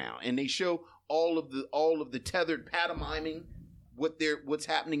underground, and they show all of the tethered pantomiming what's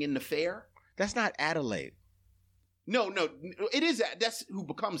happening in the fair. That's not Adelaide. No, it is. That's who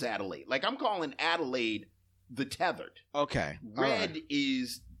becomes Adelaide. Like I'm calling Adelaide the tethered. Okay. Red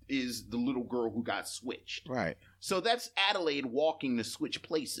is the little girl who got switched. Right. So that's Adelaide walking to switch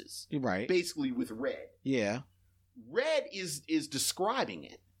places. Right. Basically with Red. Yeah. Red is describing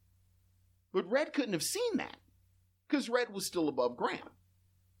it. But Red couldn't have seen that because Red was still above ground.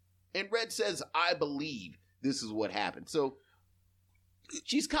 And Red says, I believe this is what happened. So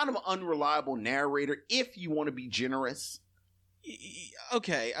she's kind of an unreliable narrator if you want to be generous.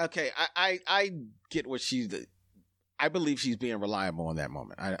 Okay. I get what I believe she's being reliable in that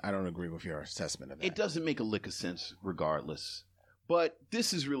moment. I don't agree with your assessment of that. It doesn't make a lick of sense regardless. But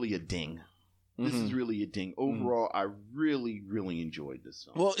this is really a ding. This is really a ding. Overall, I really, really enjoyed this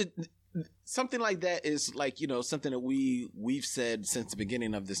film. Well, something like that is like, something that we've said since the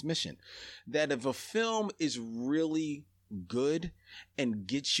beginning of this mission, that if a film is really good and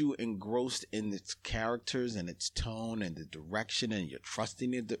gets you engrossed in its characters and its tone and the direction, and you're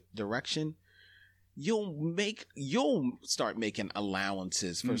trusting the direction, you'll start making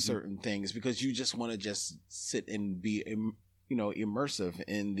allowances for certain things, because you just want to just sit and be immersive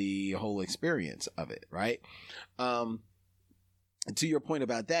in the whole experience of it, right? To your point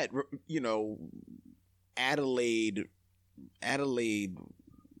about that, Adelaide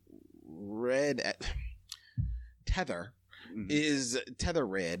Red Tether is Tether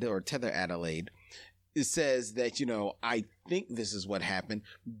Red, or Tether Adelaide. It says that, I think this is what happened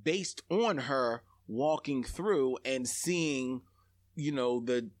based on her walking through and seeing,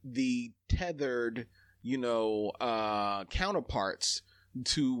 the tethered, counterparts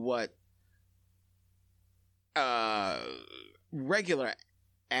to what regular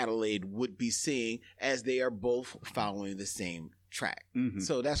Adelaide would be seeing, as they are both following the same track.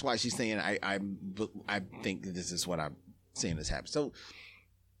 So that's why she's saying, I think this is what I'm seeing this happen. So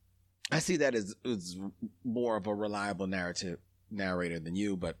I see that as more of a reliable narrator than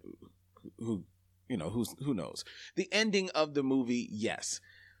you, but who knows? The ending of the movie, yes,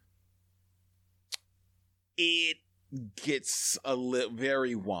 it gets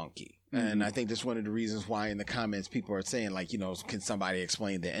very wonky. And I think that's one of the reasons why in the comments people are saying, like, can somebody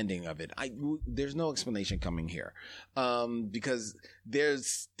explain the ending of it? There's no explanation coming here, because there's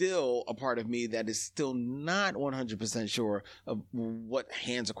still a part of me that is still not 100% sure of what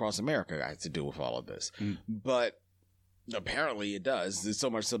Hands Across America has to do with all of this. But apparently it does. It's so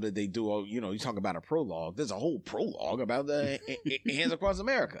much so that they do, you talk about a prologue. There's a whole prologue about the Hands Across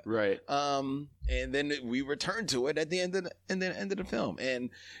America. Right. And then we return to it at the end of the film. And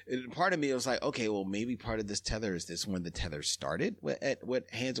part of me was like, okay, well, maybe part of this tether is this when the tether started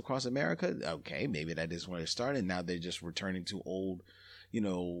with Hands Across America. Okay, maybe that is when it started. Now they're just returning to old,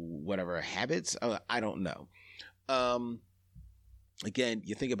 whatever habits. I don't know. Again,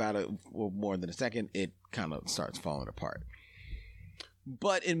 you think about it for more than a second, it kind of starts falling apart.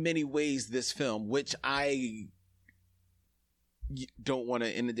 But in many ways, this film, which I don't want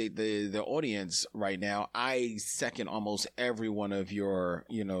to inundate the audience right now, I second almost every one of your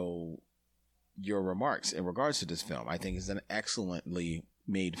remarks in regards to this film. I think it's an excellently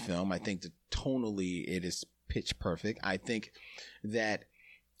made film. I think that tonally it is pitch perfect. I think that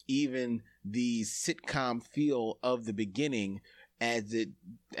even the sitcom feel of the beginning, as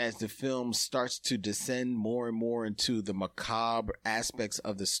the film starts to descend more and more into the macabre aspects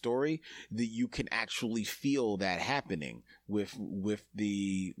of the story, that you can actually feel that happening with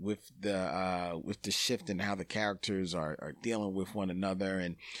the shift in how the characters are dealing with one another,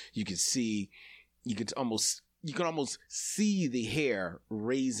 and you can almost see the hair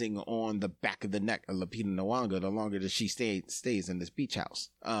raising on the back of the neck of Lupita Nyong'o the longer that she stays in this beach house.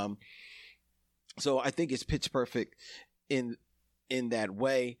 So I think it's pitch perfect in that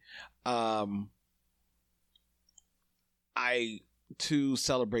way. I too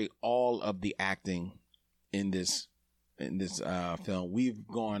celebrate all of the acting in this film. We've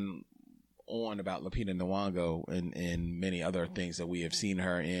gone on about Lupita Nyong'o and many other things that we have seen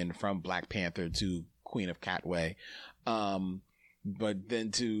her in, from Black Panther to Queen of Katwe, but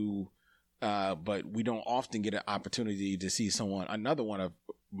we don't often get an opportunity to see another one of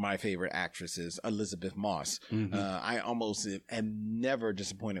my favorite actresses, Elizabeth Moss. I almost am never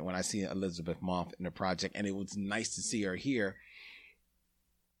disappointed when I see Elizabeth Moss in a project, and it was nice to see her here,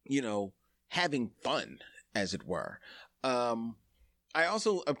 having fun, as it were. I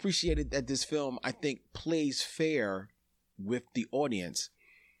also appreciated that this film, I think, plays fair with the audience.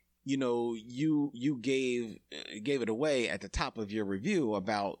 You gave it away at the top of your review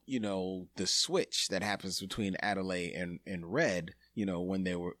about, the switch that happens between Adelaide and Red, when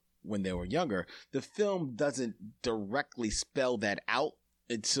they were younger. The film doesn't directly spell that out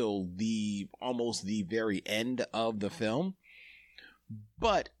until almost the very end of the film,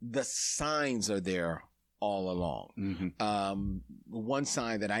 but the signs are there all along. One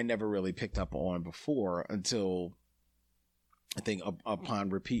sign that I never really picked up on before until I think upon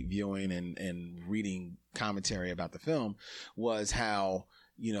repeat viewing and reading commentary about the film was how,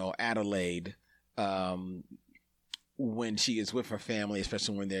 Adelaide, when she is with her family,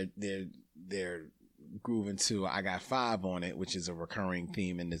 especially when they're grooving to "I Got Five on It," which is a recurring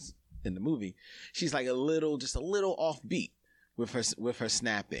theme in the movie, she's like just a little offbeat with her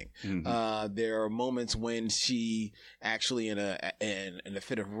snapping. There are moments when she actually in a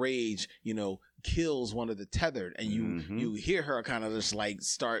fit of rage, kills one of the tethered, and you hear her kind of just like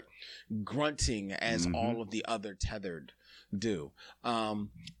start grunting as all of the other tethered do.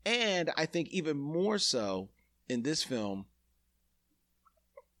 And I think even more so in this film,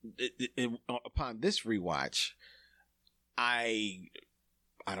 upon this rewatch, I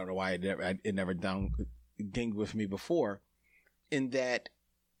don't know why it never dinged with me before, in that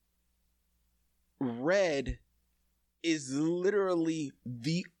Red is literally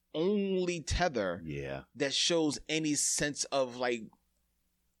the only tether that shows any sense of like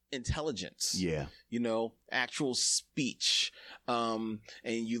intelligence. Yeah. You know, actual speech. And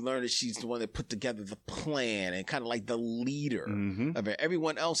you learn that she's the one that put together the plan and kind of like the leader of it.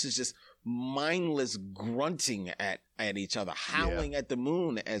 Everyone else is just mindless grunting at each other, howling at the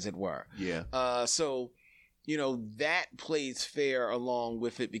moon, as it were. Yeah. So, you know, that plays fair along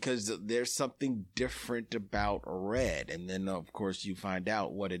with it because there's something different about Red. And then, of course, you find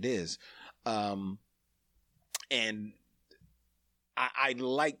out what it is. And I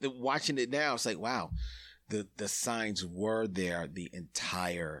like watching it now. It's like, wow, the signs were there the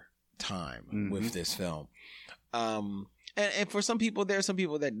entire time with this film. And for some people, there are some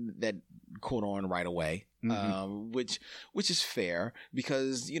people that caught on right away, which is fair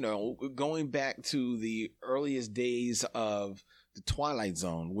because, you know, going back to the earliest days of the Twilight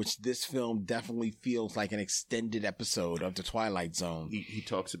Zone, which this film definitely feels like an extended episode of the Twilight Zone. He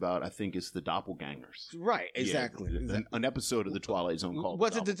talks about, I think it's the Doppelgangers. Right, exactly. Yeah, an episode of the Twilight Zone called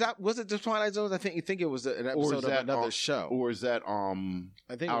was it the Twilight Zone? I think it was an episode of another show. Or is that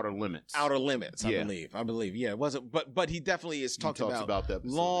I think Outer Limits? Outer Limits, I believe. Yeah, it wasn't, but he definitely is talked about the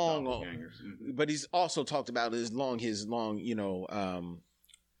long, but he's also talked about his long,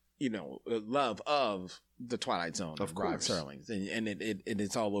 love of the Twilight Zone of Rod Serling, and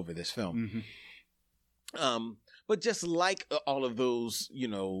it's all over this film. But just like all of those, you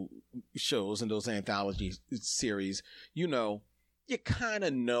know, shows and those anthology series, you know, you kind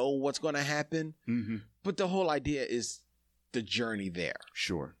of know what's going to happen, but the whole idea is the journey there.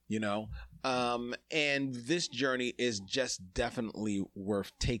 Sure. You know? And this journey is just definitely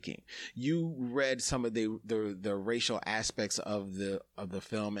worth taking. You read some of the racial aspects of the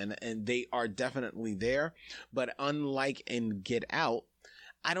film, and they are definitely there. But unlike in Get Out,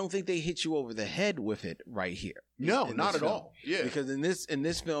 I don't think they hit you over the head with it right here. No, not at all. Yeah. Because in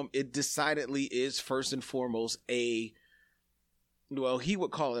this film, it decidedly is first and foremost he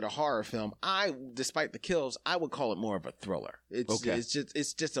would call it a horror film. Despite the kills, I would call it more of a thriller.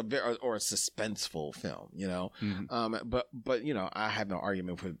 It's just a very, or a suspenseful film, you know. But you know, I have no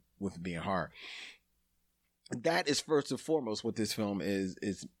argument with being horror. That is first and foremost what this film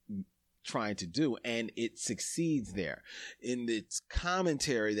is trying to do, and it succeeds there in its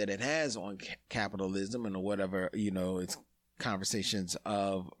commentary that it has on capitalism and whatever, you know, it's conversations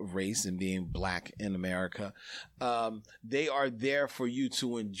of race and being black in America. They are there for you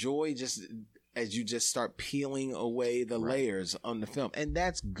to enjoy just as you just start peeling away the layers on the film. And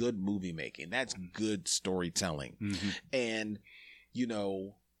that's good movie making. That's good storytelling. And, you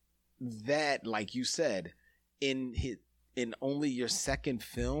know, that, like you said, in only your second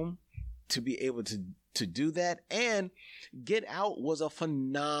film to be able to do that, and Get Out was a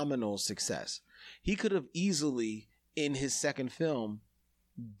phenomenal success. He could have easily, in his second film,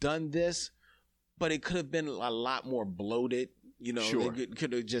 done this, but it could have been a lot more bloated. You know, they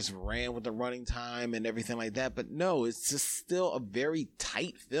could have just ran with the running time and everything like that. But no, it's just still a very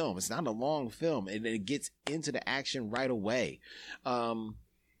tight film. It's not a long film, and it gets into the action right away. And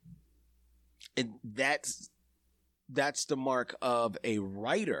that's the mark of a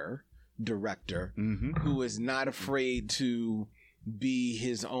director who is not afraid to be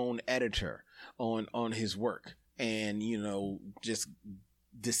his own editor on his work. And, you know, just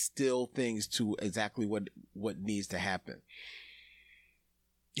distill things to exactly what needs to happen.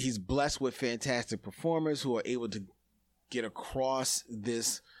 He's blessed with fantastic performers who are able to get across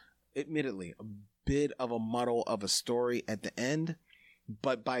this, admittedly, a bit of a muddle of a story at the end.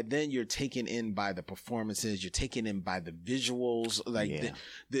 But by then you're taken in by the performances, you're taken in by the visuals, like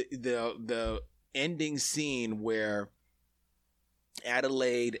the ending scene where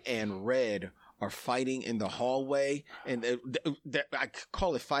Adelaide and Red are fighting in the hallway, and I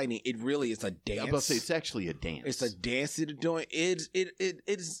call it fighting. It really is a dance. I'm about to say it's actually a dance. It's a dance that they're doing.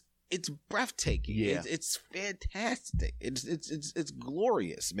 It's breathtaking. Yeah, it's fantastic. It's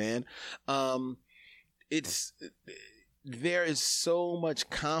glorious, man. There is so much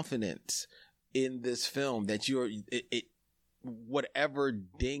confidence in this film that whatever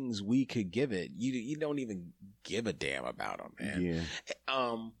dings we could give it, you don't even give a damn about them, man. Yeah.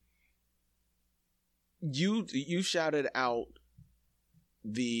 You shouted out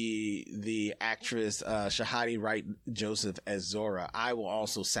the actress Shahadi Wright Joseph as Zora, I will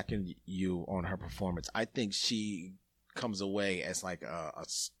also second you on her performance. I think she comes away as like a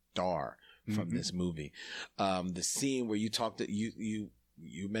star from this movie. The scene where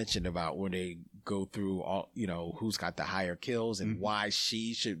you mentioned about when they go through all, who's got the higher kills and why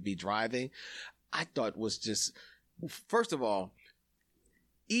she should be driving, I thought was just, first of all,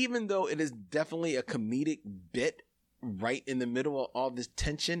 even though it is definitely a comedic bit right in the middle of all this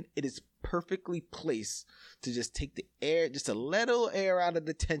tension, it is perfectly placed to just take the air, just a little air out of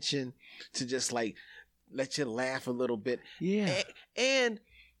the tension, to just like let you laugh a little bit. Yeah. And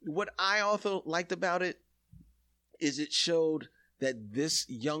what I also liked about it is it showed that this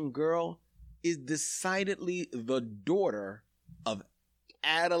young girl is decidedly the daughter of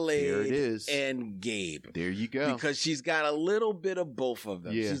Adelaide There it is. and Gabe. There you go. Because she's got a little bit of both of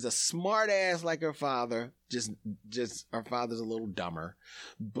them. Yeah. She's a smart ass like her father. Just her father's a little dumber,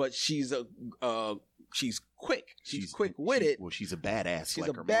 but she's quick. She's quick witted. Well, she's a badass. She's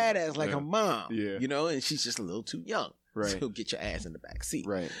like a her badass mom. like her mom. Yeah. And she's just a little too young. Right. So get your ass in the back seat.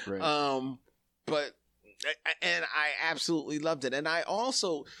 Right. And I absolutely loved it. And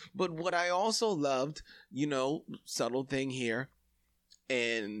what I also loved, subtle thing here,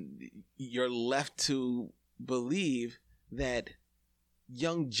 and you're left to believe that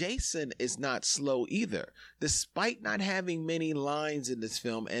young Jason is not slow either. Despite not having many lines in this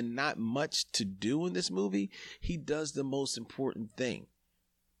film and not much to do in this movie, he does the most important thing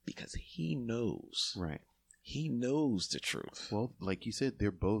because he knows. Right. He knows the truth. Well, like you said, they're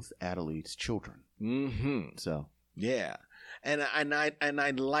both Adelaide's children. Mm-hmm. So yeah, and I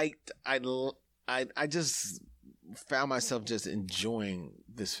just found myself just enjoying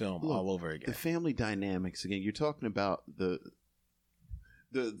this film all over again. The family dynamics again. You're talking about the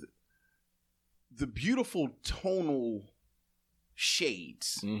beautiful tonal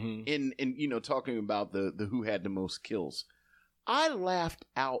shades in talking about the who had the most kills. I laughed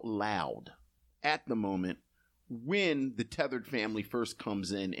out loud at the moment when the Tethered family first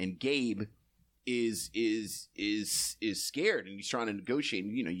comes in and Gabe is scared and he's trying to negotiate.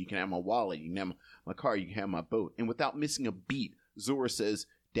 You can have my wallet, you can have my car, you can have my boat. And without missing a beat, Zora says,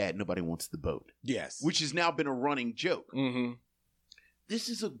 "Dad, nobody wants the boat." Yes. Which has now been a running joke. Mm-hmm. This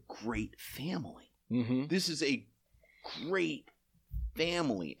is a great family. Mm-hmm. This is a great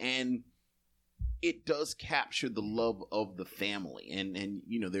family. And it does capture the love of the family. And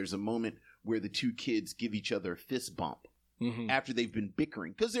there's a moment where the two kids give each other a fist bump after they've been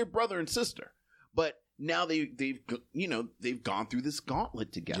bickering because they're brother and sister. But now they've gone through this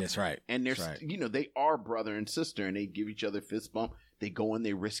gauntlet together. That's right. And they're they are brother and sister, and they give each other a fist bump. They go and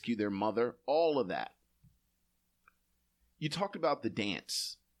they rescue their mother. All of that. You talked about the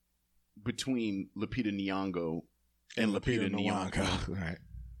dance between Lupita Nyong'o and Lupita Nyong'o. Right.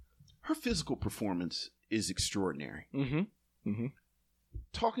 Her physical performance is extraordinary. Mm-hmm. Mm-hmm.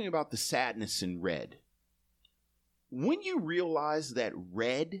 Talking about the sadness in Red. When you realize that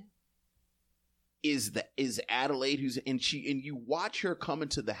Red is Adelaide and you watch her come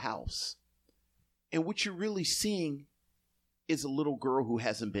into the house, and what you're really seeing is a little girl who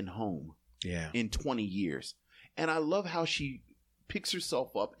hasn't been home in 20 years. And I love how she picks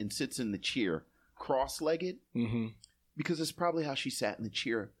herself up and sits in the chair cross-legged because it's probably how she sat in the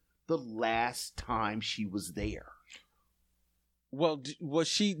chair the last time she was there. Well,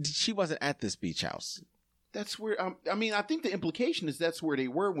 she wasn't at this beach house. That's where, I think the implication is that's where they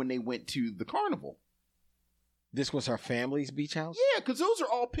were when they went to the carnival. This was her family's beach house? Yeah, because those are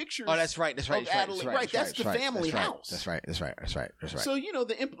all pictures. Oh, that's right. That's the family house. That's right. So,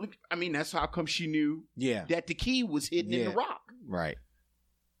 that's how come she knew that the key was hidden in the rock. Right.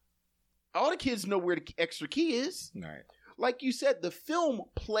 All the kids know where the extra key is. Right. Like you said, the film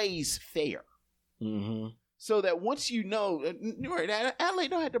plays fair. Mm-hmm. So that once you know, Adelaide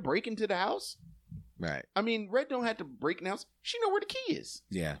don't have to break into the house. Right. Red don't have to break in the house. She know where the key is.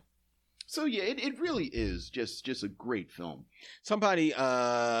 Yeah. So yeah, it really is just a great film. Somebody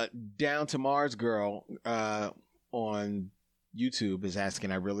Down to Mars Girl on YouTube is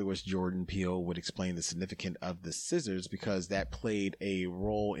asking, I really wish Jordan Peele would explain the significance of the scissors because that played a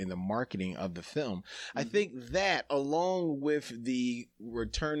role in the marketing of the film. I think that, along with the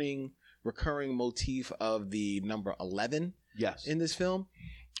recurring motif of the number 11 in this film,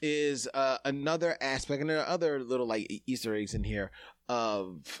 is another aspect, and there are other little like Easter eggs in here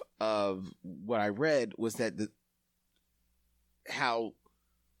of what I read was that how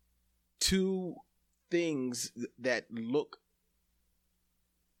two things that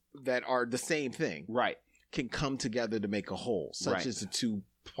are the same thing, right, can come together to make a whole, such as the two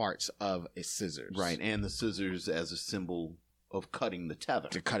parts of a scissors, right, and the scissors as a symbol of cutting the tether.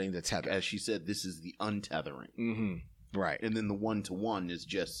 To cutting the tether. As she said, this is the untethering. Mm-hmm. Right. And then the one-to-one is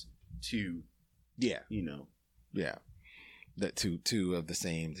just two. Yeah. You know. Yeah. The two of the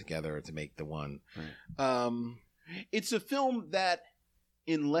same together to make the one. Right. It's a film that,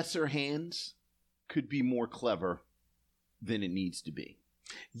 in lesser hands, could be more clever than it needs to be.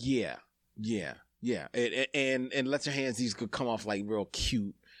 Yeah. Yeah. Yeah. And in lesser hands, these could come off like real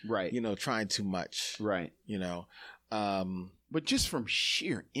cute. Right. You know, trying too much. Right. You know. But just from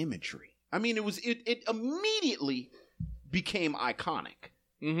sheer imagery. I mean, it immediately became iconic.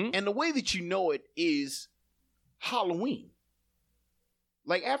 Mm-hmm. And the way that you know it is Halloween.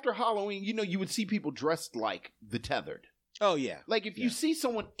 Like, after Halloween, you know, you would see people dressed like the Tethered. Oh, yeah. Like, if you see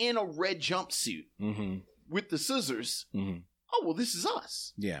someone in a red jumpsuit with the scissors, oh, well, this is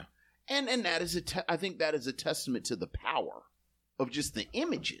us. Yeah. And that is I think that is a testament to the power of just the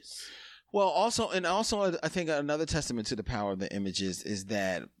images. Well, also, I think another testament to the power of the images is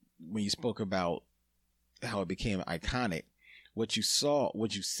that when you spoke about how it became iconic, what you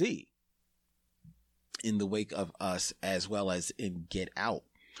see in the wake of Us, as well as in Get Out,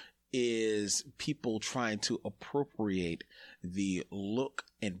 is people trying to appropriate the look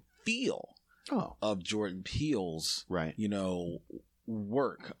and feel of Jordan Peele's, you know,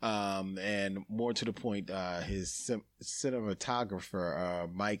 work. And more to the point, his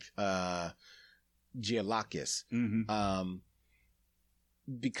cinematographer, Mike Giolakis,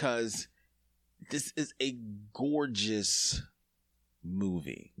 because this is a gorgeous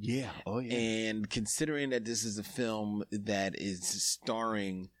movie. Yeah. Oh, yeah. And considering that this is a film that is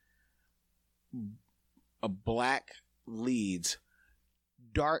starring a black leads,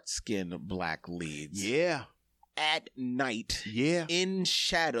 dark-skinned black leads. Yeah. At night. Yeah. In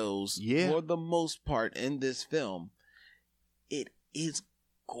shadows. Yeah. For the most part in this film. It is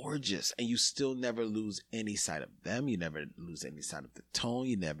gorgeous. And you still never lose any sight of them. You never lose any sight of the tone.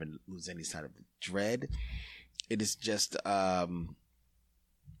 You never lose any sight of the dread. It is just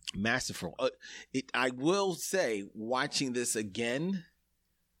masterful. I will say, watching this again,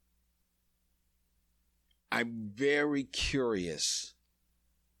 I'm very curious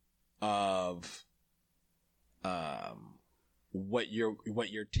of what your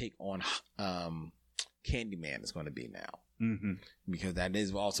take on Candyman is going to be now, because that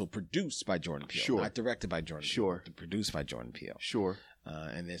is also produced by Jordan Peele, not directed by Jordan Peele, but produced by Jordan Peele.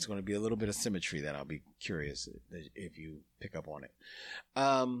 And there's going to be a little bit of symmetry that I'll be curious if you pick up on it.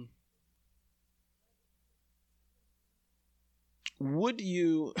 Would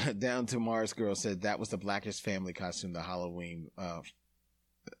you, Down to Mars Girl said that was the Blackest Family costume, the Halloween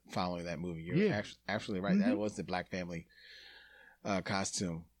following that movie. You're actually right. That was the Black Family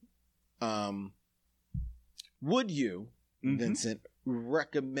costume. Would you, Vincent,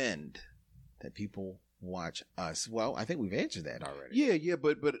 recommend that people watch Us? Well, I think we've answered that already. Yeah,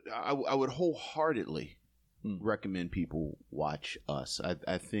 but I would wholeheartedly recommend people watch Us.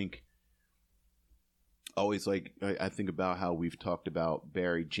 I think always I think about how we've talked about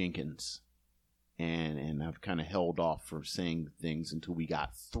Barry Jenkins, and I've kind of held off from saying things until we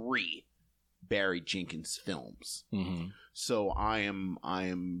got 3 Barry Jenkins films. So I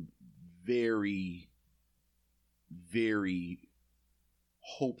am very, very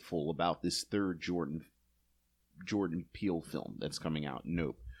hopeful about this third Jordan Peele film that's coming out,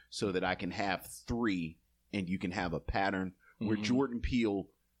 Nope, so that I can have 3 and you can have a pattern where Jordan Peele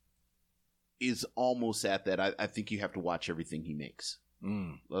is almost at that. I think you have to watch everything he makes.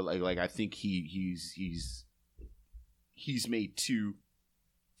 Like I think he's made 2,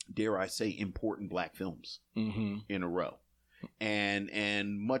 dare I say, important black films in a row,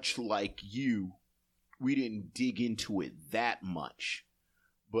 and much like you, we didn't dig into it that much,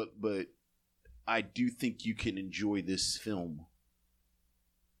 but I do think you can enjoy this film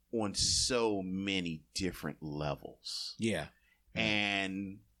on so many different levels. Yeah.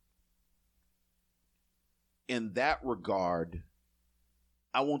 And in that regard,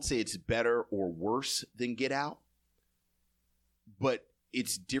 I won't say it's better or worse than Get Out, but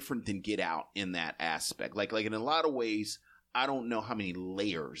it's different than Get Out in that aspect. Like in a lot of ways, I don't know how many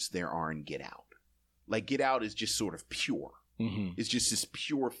layers there are in Get Out. Like, Get Out is just sort of pure. It's just this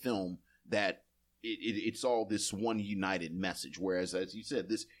pure film that it's all this one united message. Whereas, as you said,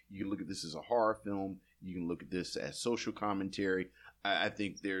 you can look at this as a horror film. You can look at this as social commentary. I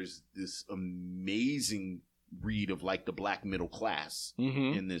think there's this amazing read of like the black middle class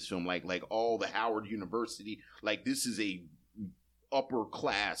in this film. Like all the Howard University. Like, this is a upper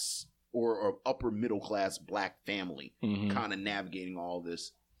class or upper middle class black family kind of navigating all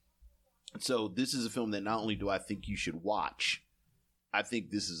this. So this is a film that not only do I think you should watch, I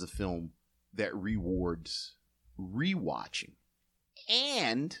think this is a film that rewards rewatching.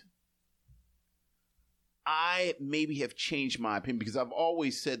 And I maybe have changed my opinion because I've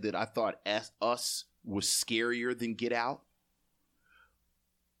always said that I thought Us was scarier than Get Out.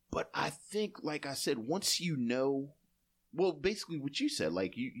 But I think, like I said, once you know, well, basically what you said,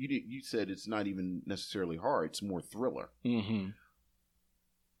 like you said, it's not even necessarily horror; it's more thriller. Mm-hmm.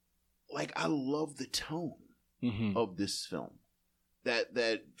 Like I love the tone of this film.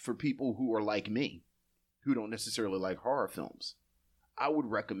 That for people who are like me, who don't necessarily like horror films, I would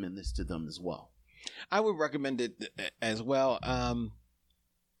recommend this to them as well. I would recommend it as well.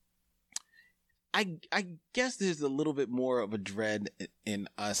 I guess there's a little bit more of a dread in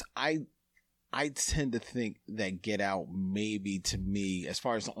Us. I tend to think that Get Out, maybe to me, as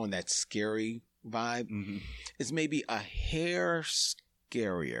far as on that scary vibe, is maybe a hair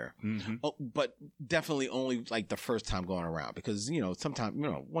scarier, but definitely only like the first time going around, because sometimes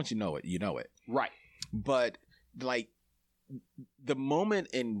once you know it, right? But like the moment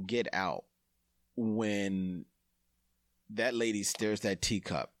in Get Out when that lady stirs that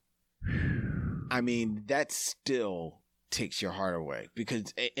teacup, I mean, that still takes your heart away,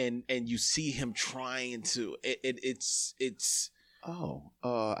 because and you see him trying to it's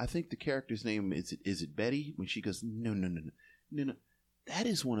I think the character's name is it Betty, when she goes no. That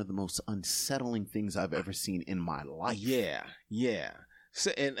is one of the most unsettling things I've ever seen in my life. Yeah. So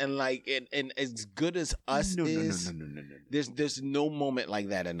and as good as Us is, there's no moment like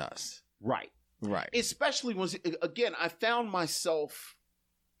that in Us. Right. Especially when, again, I found myself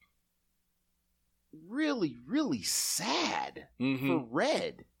really, really sad for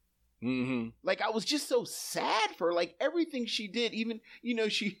Red. Like, I was just so sad for her. Like, everything she did, even,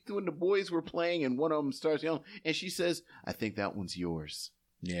 when the boys were playing and one of them starts yelling, and she says, I think that one's yours.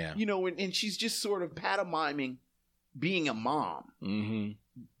 Yeah. And she's just sort of pantomiming being a mom.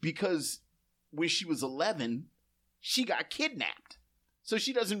 Because when she was 11, she got kidnapped. So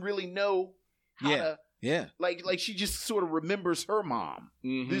she doesn't really know how to. Yeah. Like she just sort of remembers her mom.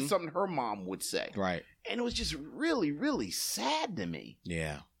 This is something her mom would say. Right. And it was just really, really sad to me.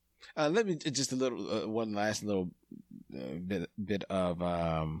 Yeah. Let me just a little one last little bit of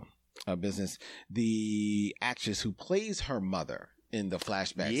business. The actress who plays her mother in the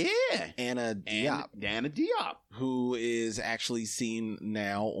flashbacks, Anna Diop, who is actually seen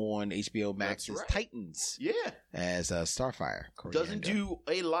now on HBO Max's Titans, as Starfire. Doesn't do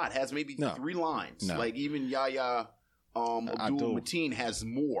a lot. Has maybe 3 lines. Like even Yahya Abdul Mateen has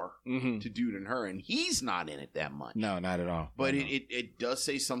more to do than her, and he's not in it that much. No, not at all. But it does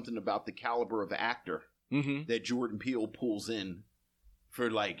say something about the caliber of actor that Jordan Peele pulls in for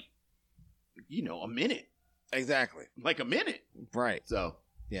a minute. Exactly. Like a minute. Right. So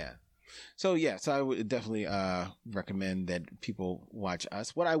So I would definitely recommend that people watch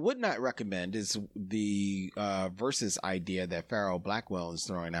Us. What I would not recommend is the versus idea that Farrell Blackwell is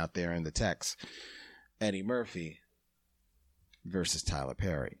throwing out there in the text. Eddie Murphy versus Tyler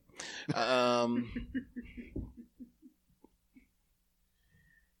Perry. And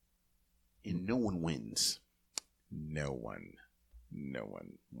no one wins. No one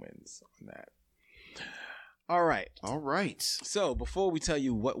wins on that. All right. So before we tell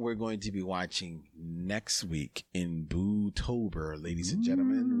you what we're going to be watching next week in Bootober, ladies and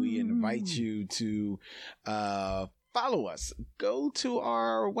gentlemen, we invite you to follow us. Go to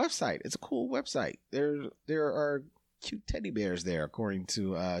our website. It's a cool website. There are cute teddy bears there, according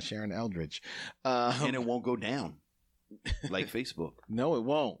to Sharon Eldridge. And it won't go down. Like Facebook. No, it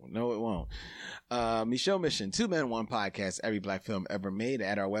won't. Michelle Mission, 2 Men, 1 Podcast, every black film ever made,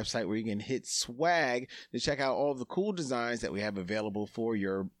 at our website, where you can hit swag to check out all the cool designs that we have available for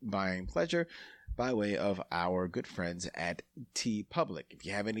your buying pleasure by way of our good friends at TeePublic. If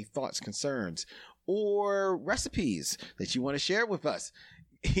you have any thoughts, concerns, or recipes that you want to share with us,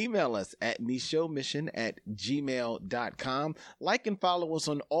 email us at michowmission@gmail.com. Like and follow us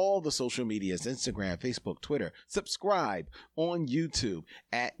on all the social medias, Instagram, Facebook, Twitter. Subscribe on YouTube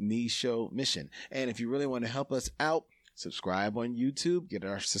at Micheaux Mission. And if you really want to help us out, subscribe on YouTube, get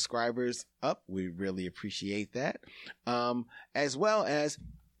our subscribers up. We really appreciate that. As well as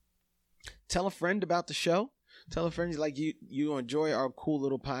tell a friend about the show. Tell a friend like you enjoy our cool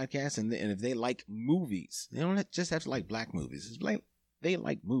little podcast, and if they like movies, they don't just have to like black movies. It's like they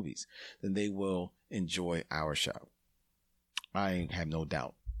like movies, then they will enjoy our show. I have no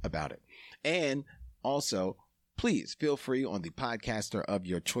doubt about it. And also, please feel free on the podcaster of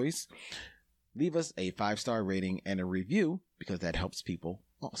your choice. Leave us a 5-star rating and a review, because that helps people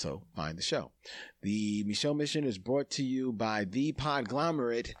also find the show. The Michelle Mission is brought to you by The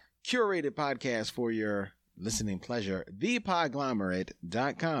Podglomerate, curated podcast for your listening pleasure.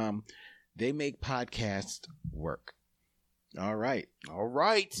 ThePodglomerate.com. They make podcasts work. All right. All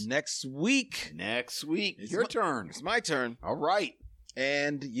right. Next week. Your turn. It's my turn. All right.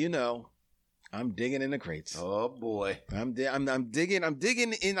 And I'm digging in the crates. Oh boy. I'm digging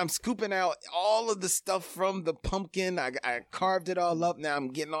in. I'm scooping out all of the stuff from the pumpkin. I carved it all up. Now I'm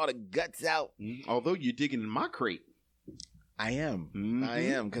getting all the guts out. Although you're digging in my crate. I am. Mm-hmm. I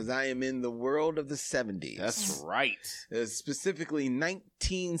am, because I am in the world of the 70s. That's right. Specifically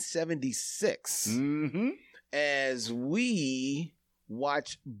 1976. Mm-hmm. As we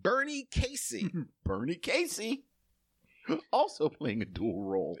watch Bernie Casey. Bernie Casey. Also playing a dual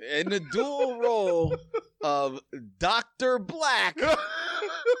role. In the dual role of Dr. Black,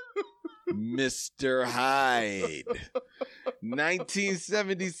 Mr. Hyde.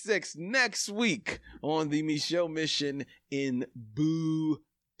 1976, next week on the Micheaux Mission in Bootober.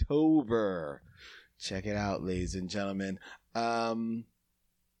 Check it out, ladies and gentlemen. And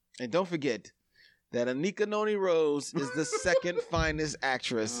don't forget that Anika Noni Rose is the second finest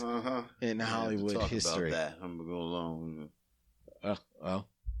actress in Hollywood history. About that. I'm going to go along.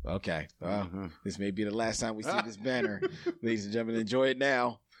 Okay. This may be the last time we see this banner. Ladies and gentlemen, enjoy it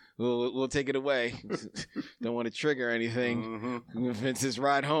now. We'll take it away. Don't want to trigger anything. Vince's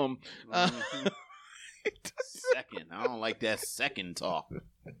ride home. Second. I don't like that second talk.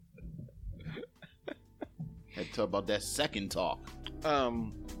 Had to talk about that second talk.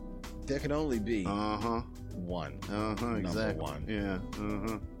 There can only be one. Exactly. One. Yeah.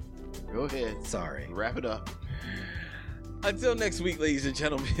 Go ahead. Sorry. Wrap it up. Until next week, ladies and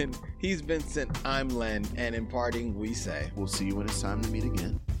gentlemen, he's Vincent, I'm Len, and in parting, we say, we'll see you when it's time to meet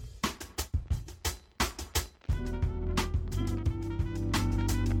again.